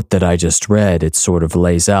quote that I just read, it sort of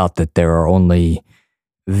lays out that there are only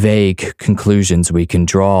vague conclusions we can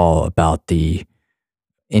draw about the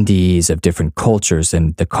NDEs of different cultures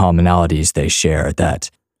and the commonalities they share,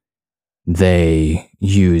 that they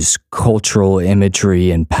use cultural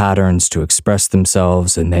imagery and patterns to express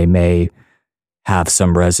themselves, and they may have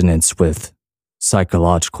some resonance with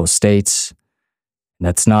psychological states. And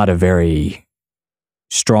that's not a very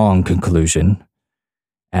strong conclusion.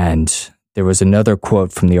 And there was another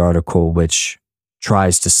quote from the article which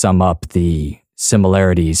tries to sum up the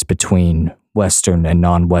similarities between Western and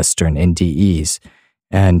non-Western NDEs.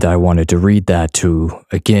 And I wanted to read that to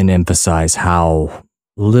again emphasize how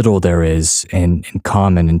little there is in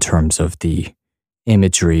common in terms of the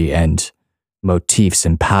imagery and motifs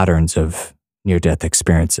and patterns of near-death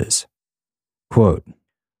experiences. Quote,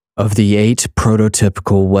 "Of the 8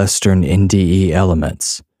 prototypical Western NDE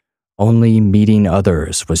elements, only meeting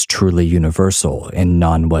others was truly universal in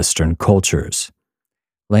non-Western cultures.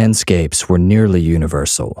 Landscapes were nearly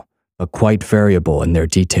universal, but quite variable in their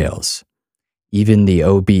details. Even the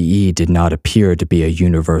OBE did not appear to be a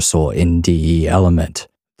universal NDE element,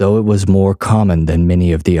 though it was more common than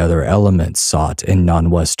many of the other elements sought in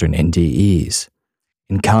non-Western NDEs.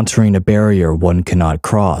 Encountering a barrier one cannot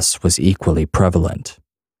cross was equally prevalent."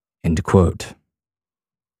 End quote.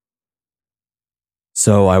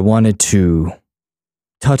 So I wanted to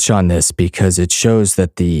touch on this because it shows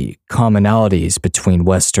that the commonalities between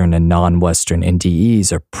Western and non-Western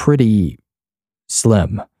NDEs are pretty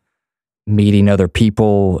slim. meeting other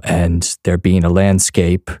people and there being a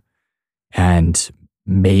landscape and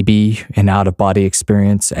maybe an out-of-body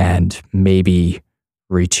experience and maybe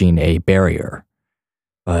reaching a barrier.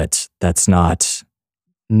 But that's not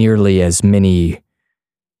nearly as many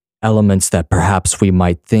elements that perhaps we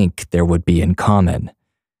might think there would be in common.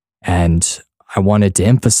 And I wanted to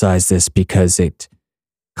emphasize this because it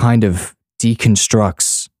kind of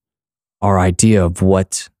deconstructs our idea of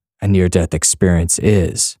what a near-death experience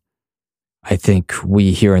is. I think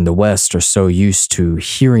we here in the West are so used to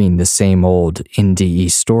hearing the same old NDE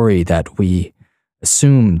story that we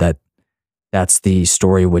assume that that's the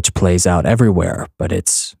story which plays out everywhere, but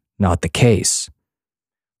it's not the case.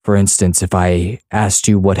 For instance, if I asked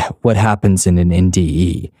you what happens in an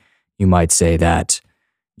NDE, you might say that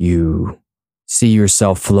you see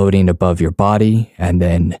yourself floating above your body, and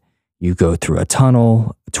then you go through a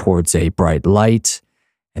tunnel towards a bright light,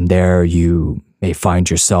 and there you may find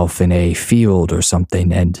yourself in a field or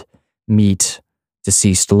something and meet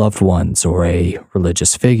deceased loved ones or a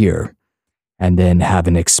religious figure, and then have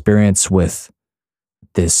an experience with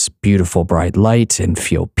this beautiful bright light and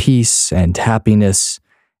feel peace and happiness,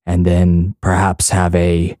 and then perhaps have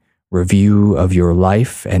a review of your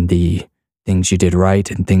life and the things you did right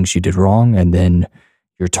and things you did wrong, and then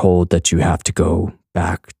you're told that you have to go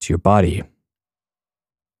back to your body.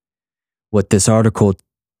 What this article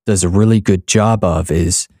does a really good job of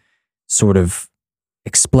is sort of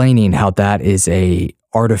explaining how that is a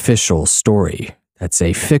artificial story. That's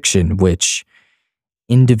a fiction which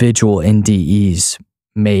individual NDEs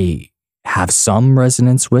may have some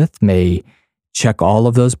resonance with, may check all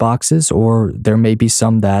of those boxes, or there may be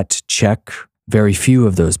some that check very few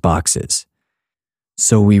of those boxes.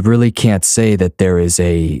 So we really can't say that there is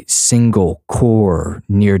a single core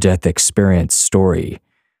near-death experience story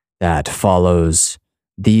that follows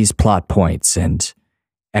these plot points and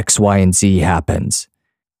X, Y, and Z happens.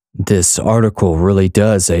 This article really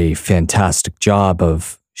does a fantastic job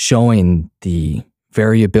of showing the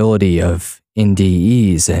variability of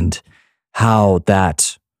NDEs and how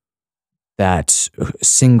that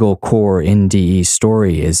single core NDE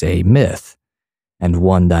story is a myth, and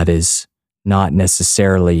one that is not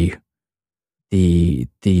necessarily the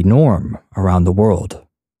norm around the world.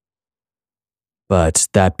 But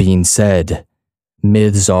that being said,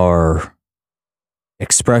 myths are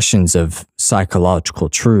expressions of psychological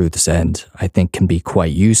truths, and I think can be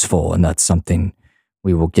quite useful, and that's something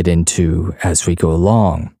we will get into as we go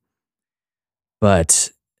along. But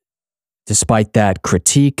despite that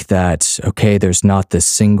critique that, okay, there's not this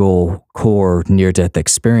single core near-death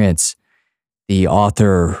experience, the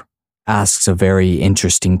author asks a very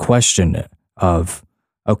interesting question of,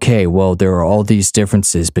 okay, well, there are all these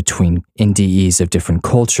differences between NDEs of different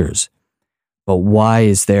cultures, but why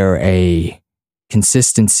is there a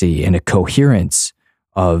consistency and a coherence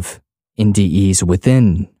of NDEs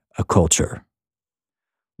within a culture?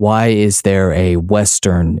 Why is there a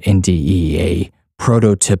Western NDE, a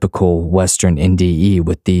prototypical Western NDE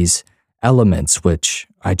with these elements which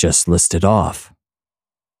I just listed off?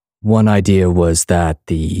 One idea was that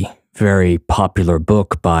the very popular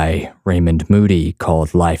book by Raymond Moody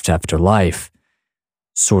called Life After Life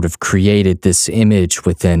sort of created this image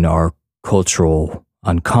within our cultural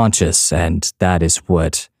unconscious, and that is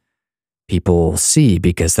what people see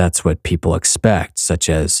because that's what people expect, such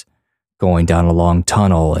as going down a long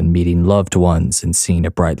tunnel and meeting loved ones and seeing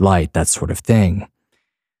a bright light, that sort of thing.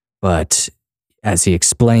 But as he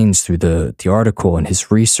explains through the article and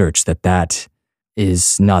his research, that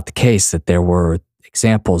is not the case, that there were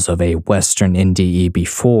examples of a Western NDE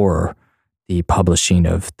before the publishing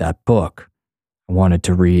of that book. I wanted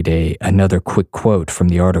to read another quick quote from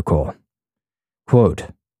the article. Quote,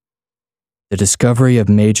 "The discovery of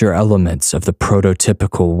major elements of the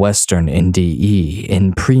prototypical Western NDE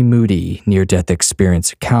in pre-Moody near-death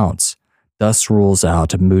experience accounts thus rules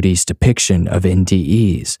out Moody's depiction of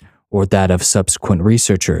NDEs or that of subsequent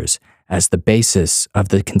researchers as the basis of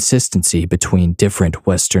the consistency between different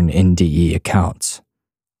Western NDE accounts."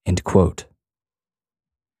 End quote.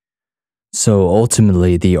 So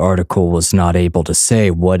ultimately, the article was not able to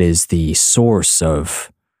say what is the source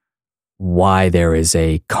of why there is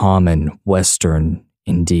a common Western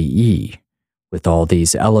NDE with all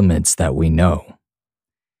these elements that we know.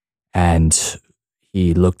 And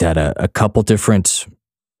he looked at a couple different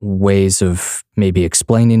ways of maybe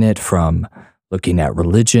explaining it, from looking at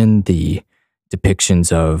religion, the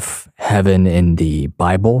depictions of heaven in the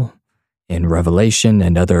Bible, in Revelation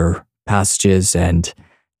and other passages, and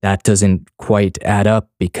that doesn't quite add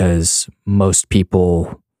up because most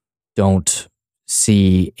people don't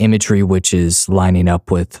see imagery which is lining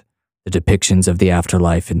up with the depictions of the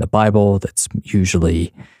afterlife in the Bible. That's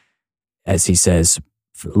usually, as he says,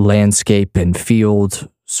 landscape and field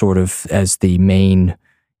sort of as the main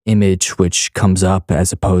image which comes up,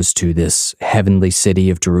 as opposed to this heavenly city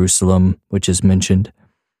of Jerusalem, which is mentioned.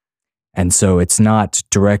 And so it's not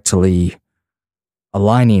directly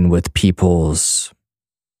aligning with people's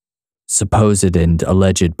supposed and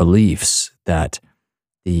alleged beliefs that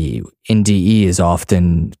the NDE is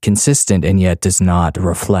often consistent and yet does not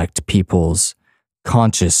reflect people's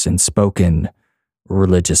conscious and spoken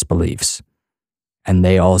religious beliefs. And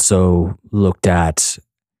they also looked at,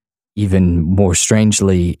 even more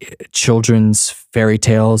strangely, children's fairy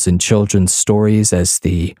tales and children's stories as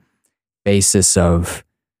the basis of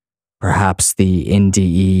perhaps the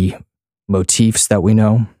NDE motifs that we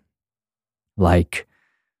know. Like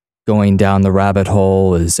going down the rabbit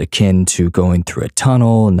hole is akin to going through a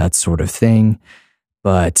tunnel and that sort of thing.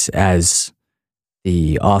 But as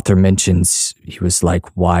the author mentions, he was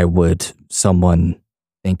like, why would someone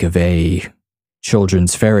think of a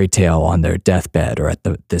children's fairy tale on their deathbed or at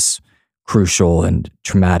this crucial and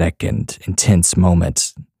traumatic and intense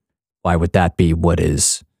moment? Why would that be what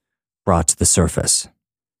is brought to the surface?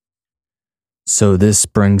 So this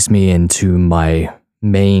brings me into my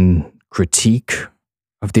main critique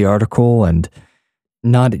of the article, and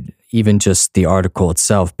not even just the article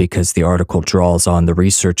itself, because the article draws on the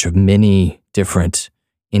research of many different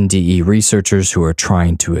NDE researchers who are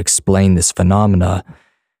trying to explain this phenomena.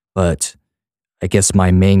 But I guess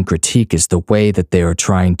my main critique is the way that they are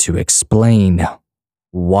trying to explain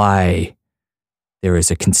why there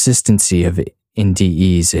is a consistency of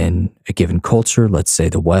NDEs in a given culture, let's say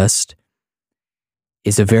the West.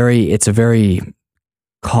 It's a very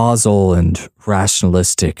causal and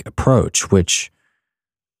rationalistic approach, which,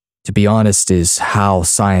 to be honest, is how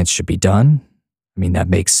science should be done. I mean, that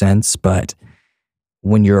makes sense, but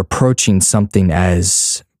when you're approaching something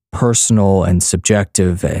as personal and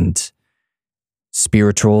subjective and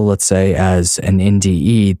spiritual, let's say, as an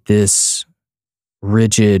NDE, this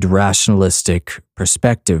rigid, rationalistic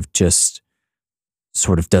perspective just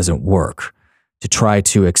sort of doesn't work. To try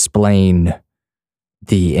to explain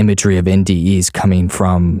the imagery of NDEs coming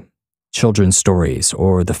from children's stories,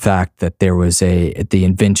 or the fact that there was the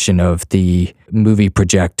invention of the movie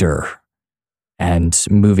projector and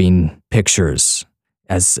moving pictures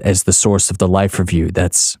as the source of the life review,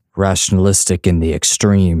 that's rationalistic in the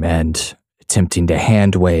extreme and attempting to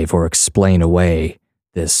hand wave or explain away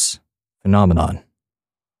this phenomenon.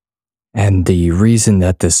 And the reason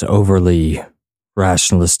that this overly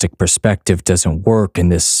rationalistic perspective doesn't work in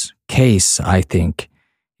this case, I think,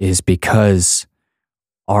 is because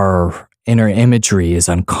our inner imagery is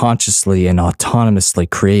unconsciously and autonomously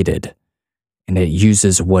created, and it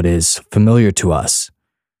uses what is familiar to us,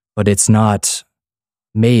 but it's not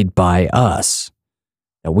made by us,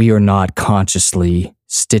 that we are not consciously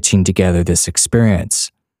stitching together this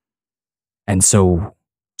experience. And so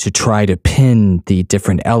to try to pin the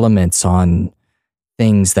different elements on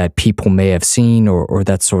things that people may have seen or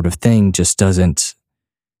that sort of thing just doesn't,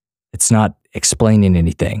 it's not explaining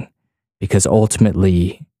anything, because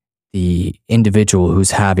ultimately the individual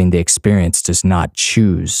who's having the experience does not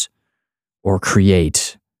choose or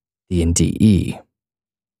create the NDE.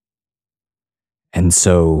 And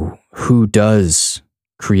so who does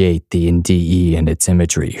create the NDE and its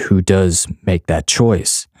imagery? Who does make that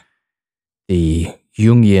choice? The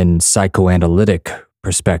Jungian psychoanalytic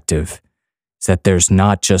perspective is that there's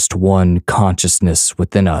not just one consciousness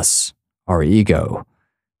within us, our ego,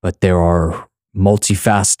 but there are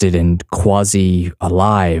multifaceted and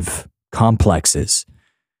quasi-alive complexes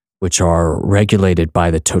which are regulated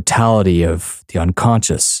by the totality of the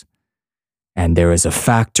unconscious. And there is a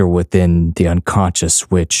factor within the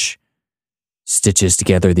unconscious which stitches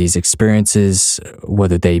together these experiences,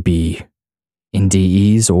 whether they be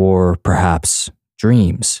NDEs or perhaps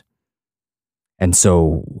dreams. And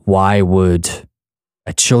so why would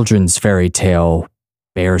a children's fairy tale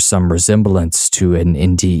bear some resemblance to an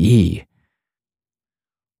NDE?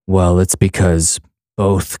 Well, it's because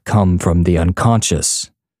both come from the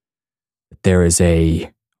unconscious. There is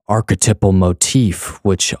a archetypal motif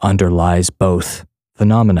which underlies both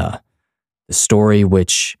phenomena. The story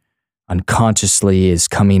which unconsciously is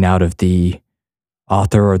coming out of the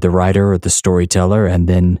author or the writer or the storyteller, and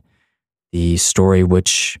then the story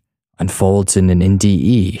which unfolds in an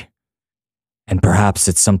NDE. And perhaps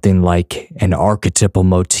it's something like an archetypal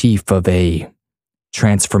motif of a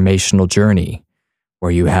transformational journey,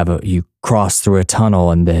 where you cross through a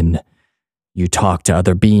tunnel and then you talk to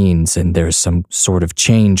other beings and there's some sort of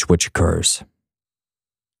change which occurs.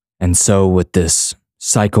 And so with this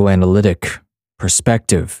psychoanalytic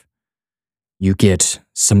perspective, You get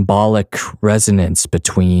symbolic resonance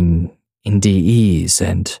between NDEs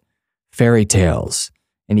and fairy tales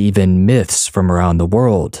and even myths from around the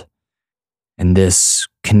world. And this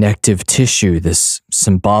connective tissue, this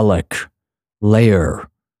symbolic layer,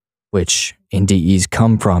 which NDEs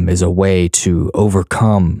come from, is a way to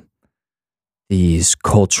overcome these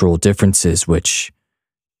cultural differences, which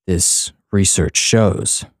this research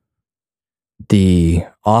shows. The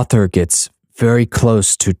author gets very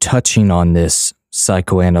close to touching on this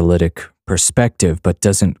psychoanalytic perspective, but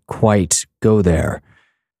doesn't quite go there.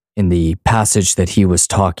 In the passage that he was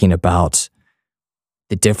talking about,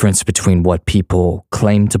 the difference between what people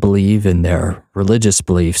claim to believe in their religious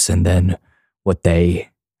beliefs and then what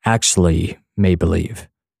they actually may believe.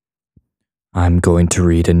 I'm going to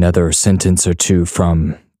read another sentence or two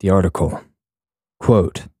from the article.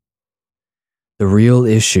 Quote, "The real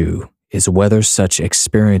issue is whether such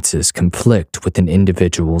experiences conflict with an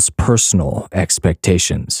individual's personal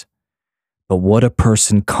expectations. But what a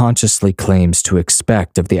person consciously claims to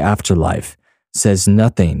expect of the afterlife says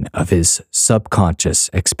nothing of his subconscious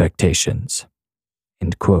expectations."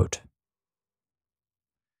 End quote.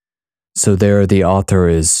 So there the author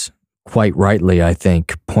is quite rightly, I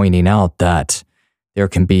think, pointing out that there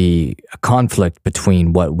can be a conflict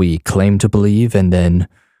between what we claim to believe and then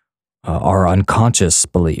our unconscious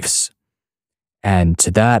beliefs. And to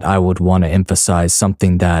that, I would want to emphasize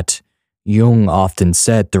something that Jung often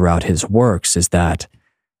said throughout his works, is that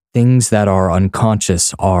things that are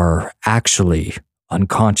unconscious are actually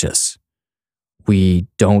unconscious. We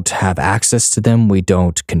don't have access to them, we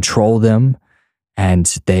don't control them, and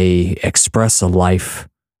they express a life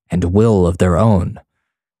and will of their own.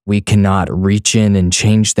 We cannot reach in and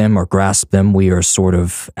change them or grasp them. We are sort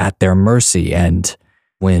of at their mercy, and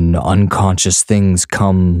when unconscious things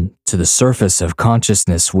come to the surface of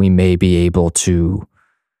consciousness, we may be able to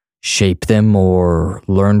shape them or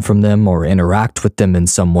learn from them or interact with them in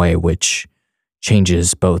some way which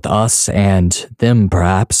changes both us and them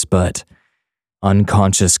perhaps, but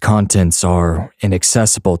unconscious contents are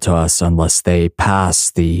inaccessible to us unless they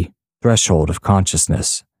pass the threshold of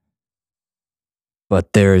consciousness.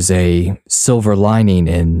 But there's a silver lining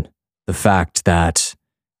in the fact that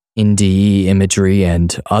NDE imagery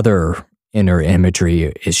and other inner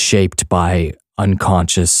imagery is shaped by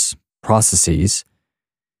unconscious processes.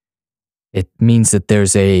 It means that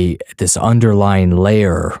there's this underlying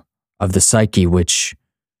layer of the psyche which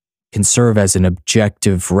can serve as an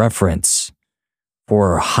objective reference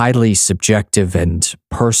for highly subjective and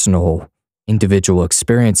personal individual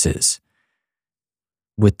experiences.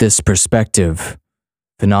 With this perspective,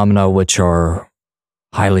 phenomena which are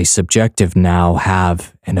highly subjective now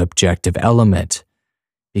have an objective element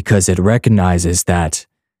because it recognizes that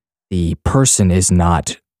the person is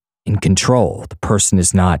not in control. The person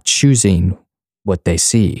is not choosing what they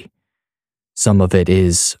see. Some of it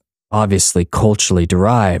is obviously culturally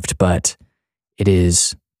derived, but it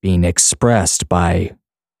is being expressed by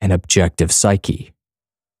an objective psyche.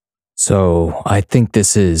 So I think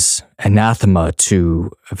this is anathema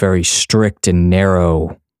to a very strict and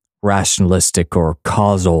narrow rationalistic or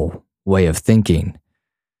causal way of thinking.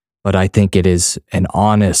 But I think it is an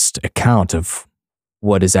honest account of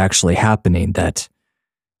what is actually happening, that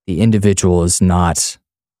the individual is not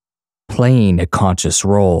playing a conscious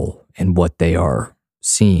role in what they are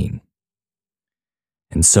seeing.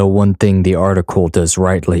 And so one thing the article does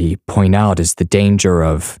rightly point out is the danger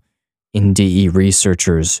of NDE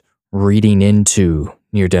researchers reading into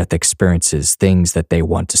near-death experiences things that they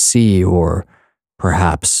want to see or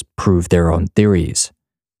perhaps prove their own theories.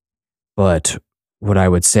 But what I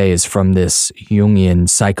would say is, from this Jungian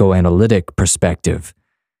psychoanalytic perspective,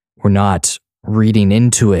 we're not reading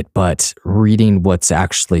into it, but reading what's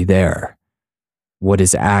actually there, what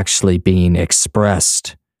is actually being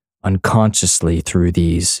expressed unconsciously through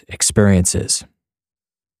these experiences.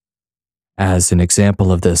 As an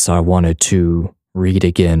example of this, I wanted to read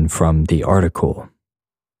again from the article.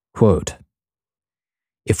 Quote,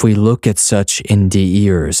 "If we look at such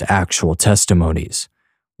NDEers' actual testimonies,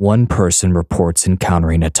 one person reports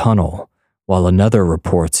encountering a tunnel, while another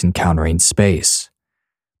reports encountering space.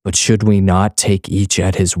 But should we not take each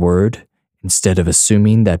at his word, instead of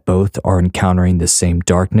assuming that both are encountering the same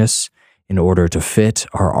darkness in order to fit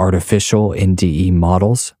our artificial NDE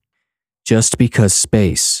models? Just because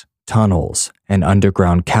space, tunnels, and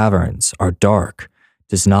underground caverns are dark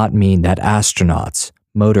does not mean that astronauts,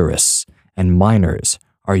 motorists, and miners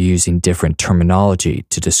are using different terminology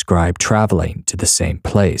to describe traveling to the same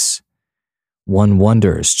place. One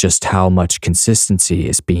wonders just how much consistency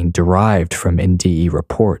is being derived from NDE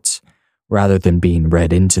reports rather than being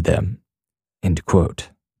read into them." End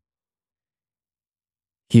quote.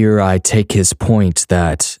 Here I take his point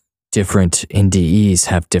that different NDEs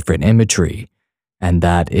have different imagery, and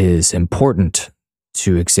that is important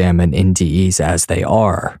to examine NDEs as they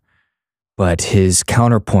are. But his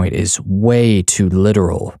counterpoint is way too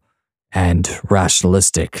literal and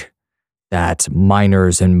rationalistic, that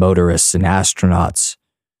miners and motorists and astronauts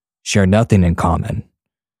share nothing in common,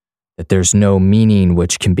 that there's no meaning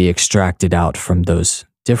which can be extracted out from those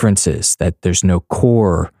differences, that there's no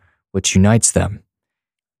core which unites them.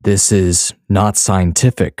 This is not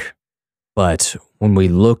scientific, but when we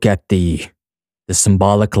look at the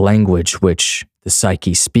symbolic language which the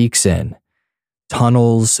psyche speaks in,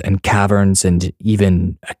 tunnels and caverns and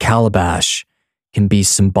even a calabash can be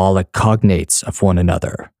symbolic cognates of one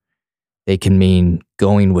another. They can mean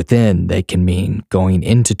going within, they can mean going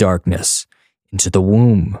into darkness, into the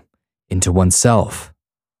womb, into oneself.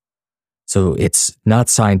 So it's not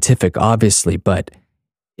scientific, obviously, but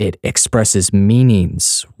it expresses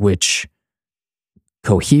meanings which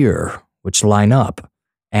cohere, which line up,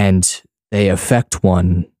 and they affect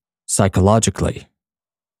one psychologically.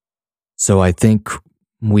 So I think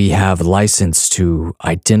we have license to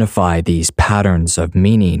identify these patterns of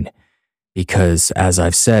meaning because, as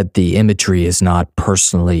I've said, the imagery is not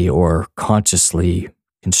personally or consciously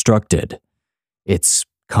constructed. It's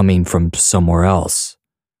coming from somewhere else.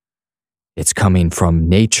 It's coming from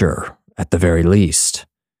nature, at the very least.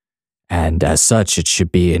 And as such, it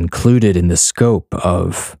should be included in the scope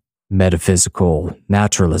of metaphysical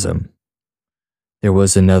naturalism. There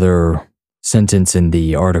was another sentence in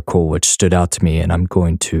the article which stood out to me, and I'm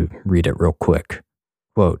going to read it real quick.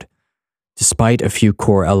 Quote, "Despite a few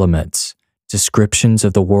core elements, descriptions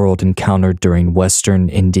of the world encountered during Western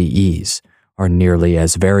NDEs are nearly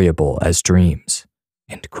as variable as dreams."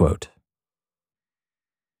 End quote.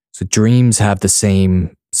 So dreams have the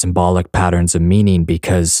same symbolic patterns of meaning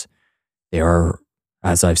because they are,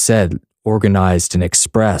 as I've said, organized and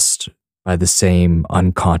expressed by the same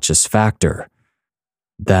unconscious factor,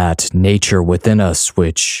 that nature within us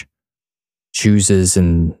which chooses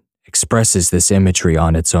and expresses this imagery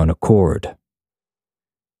on its own accord.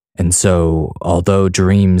 And so, although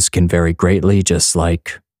dreams can vary greatly, just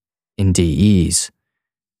like NDEs,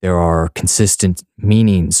 there are consistent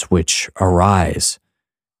meanings which arise,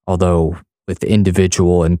 although with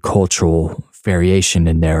individual and cultural variation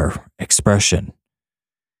in their expression.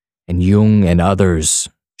 And Jung and others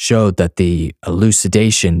showed that the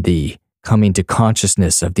elucidation, the coming to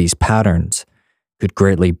consciousness of these patterns could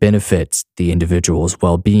greatly benefit the individual's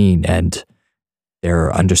well-being and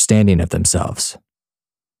their understanding of themselves.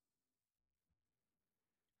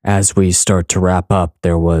 As we start to wrap up,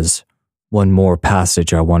 there was one more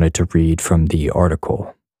passage I wanted to read from the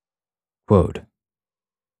article. Quote,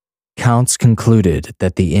 "Counts concluded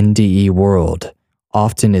that the NDE world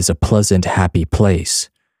often is a pleasant, happy place,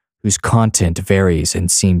 whose content varies and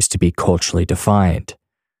seems to be culturally defined,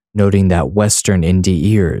 noting that Western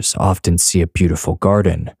NDEers often see a beautiful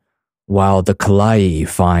garden, while the Kalai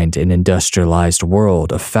find an industrialized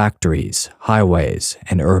world of factories, highways,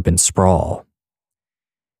 and urban sprawl.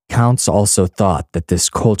 Counts also thought that this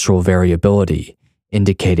cultural variability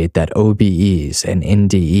indicated that OBEs and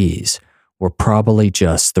NDEs were probably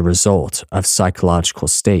just the result of psychological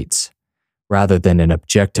states, rather than an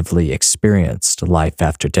objectively experienced life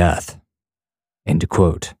after death." End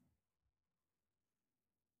quote.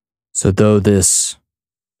 So though this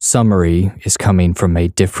summary is coming from a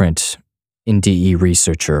different NDE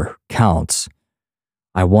researcher, Counts,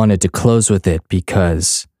 I wanted to close with it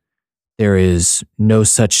because there is no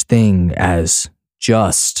such thing as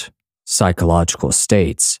just psychological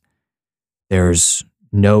states. There's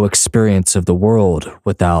no experience of the world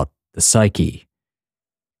without the psyche.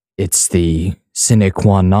 It's the sine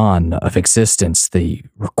qua non of existence, the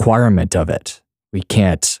requirement of it. We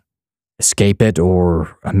can't escape it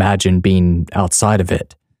or imagine being outside of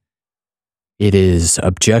it. It is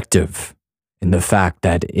objective in the fact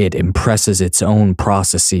that it impresses its own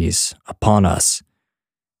processes upon us,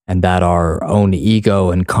 and that our own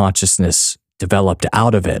ego and consciousness developed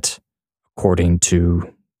out of it, according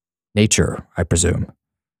to nature, I presume.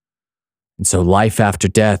 And so life after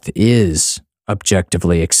death is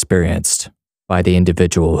objectively experienced by the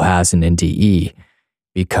individual who has an NDE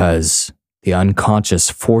because the unconscious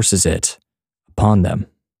forces it upon them.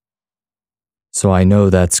 So I know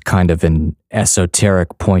that's kind of an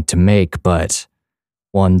esoteric point to make, but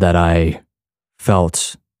one that I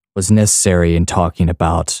felt was necessary in talking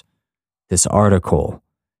about this article,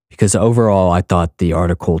 because overall I thought the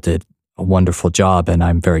article did a wonderful job, and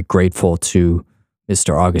I'm very grateful to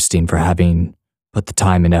Mr. Augustine for having put the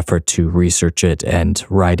time and effort to research it and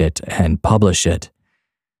write it and publish it.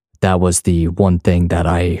 that was the one thing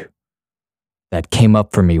that came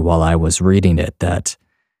up for me while I was reading it, that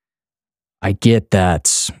I get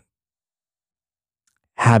that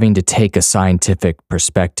having to take a scientific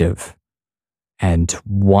perspective and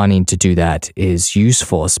wanting to do that is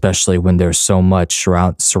useful, especially when there's so much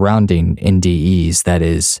surrounding NDEs that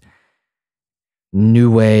is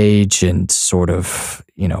new age and sort of,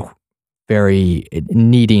 very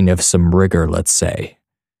needing of some rigor, let's say,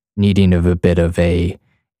 needing of a bit of a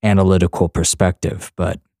analytical perspective.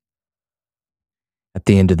 But at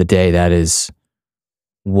the end of the day, that is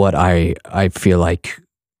what I feel like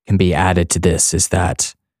can be added to this, is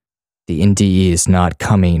that the NDE is not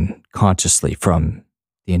coming consciously from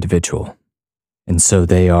the individual. And so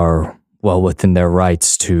they are well within their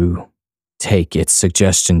rights to take its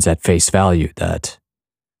suggestions at face value that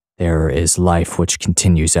there is life which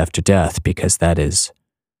continues after death, because that is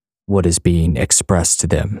what is being expressed to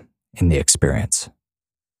them in the experience.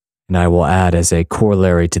 And I will add as a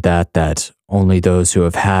corollary to that only those who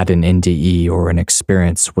have had an NDE or an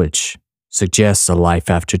experience which suggests a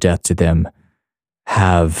life after death to them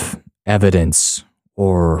have evidence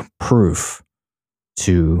or proof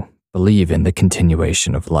to believe in the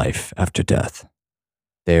continuation of life after death.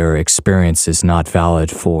 Their experience is not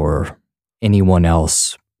valid for anyone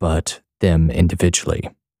else but them individually.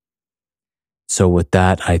 So with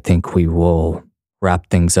that, I think we will wrap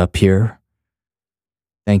things up here.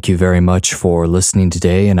 Thank you very much for listening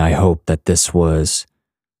today, and I hope that this was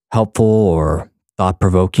helpful or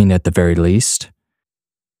thought-provoking at the very least.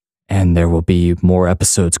 And there will be more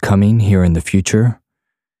episodes coming here in the future.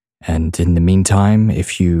 And in the meantime,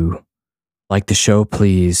 if you like the show,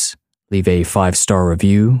 please leave a 5-star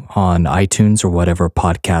review on iTunes or whatever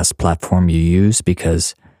podcast platform you use,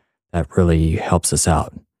 because that really helps us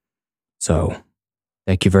out. So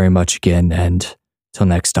thank you very much again, and till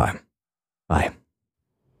next time. Bye.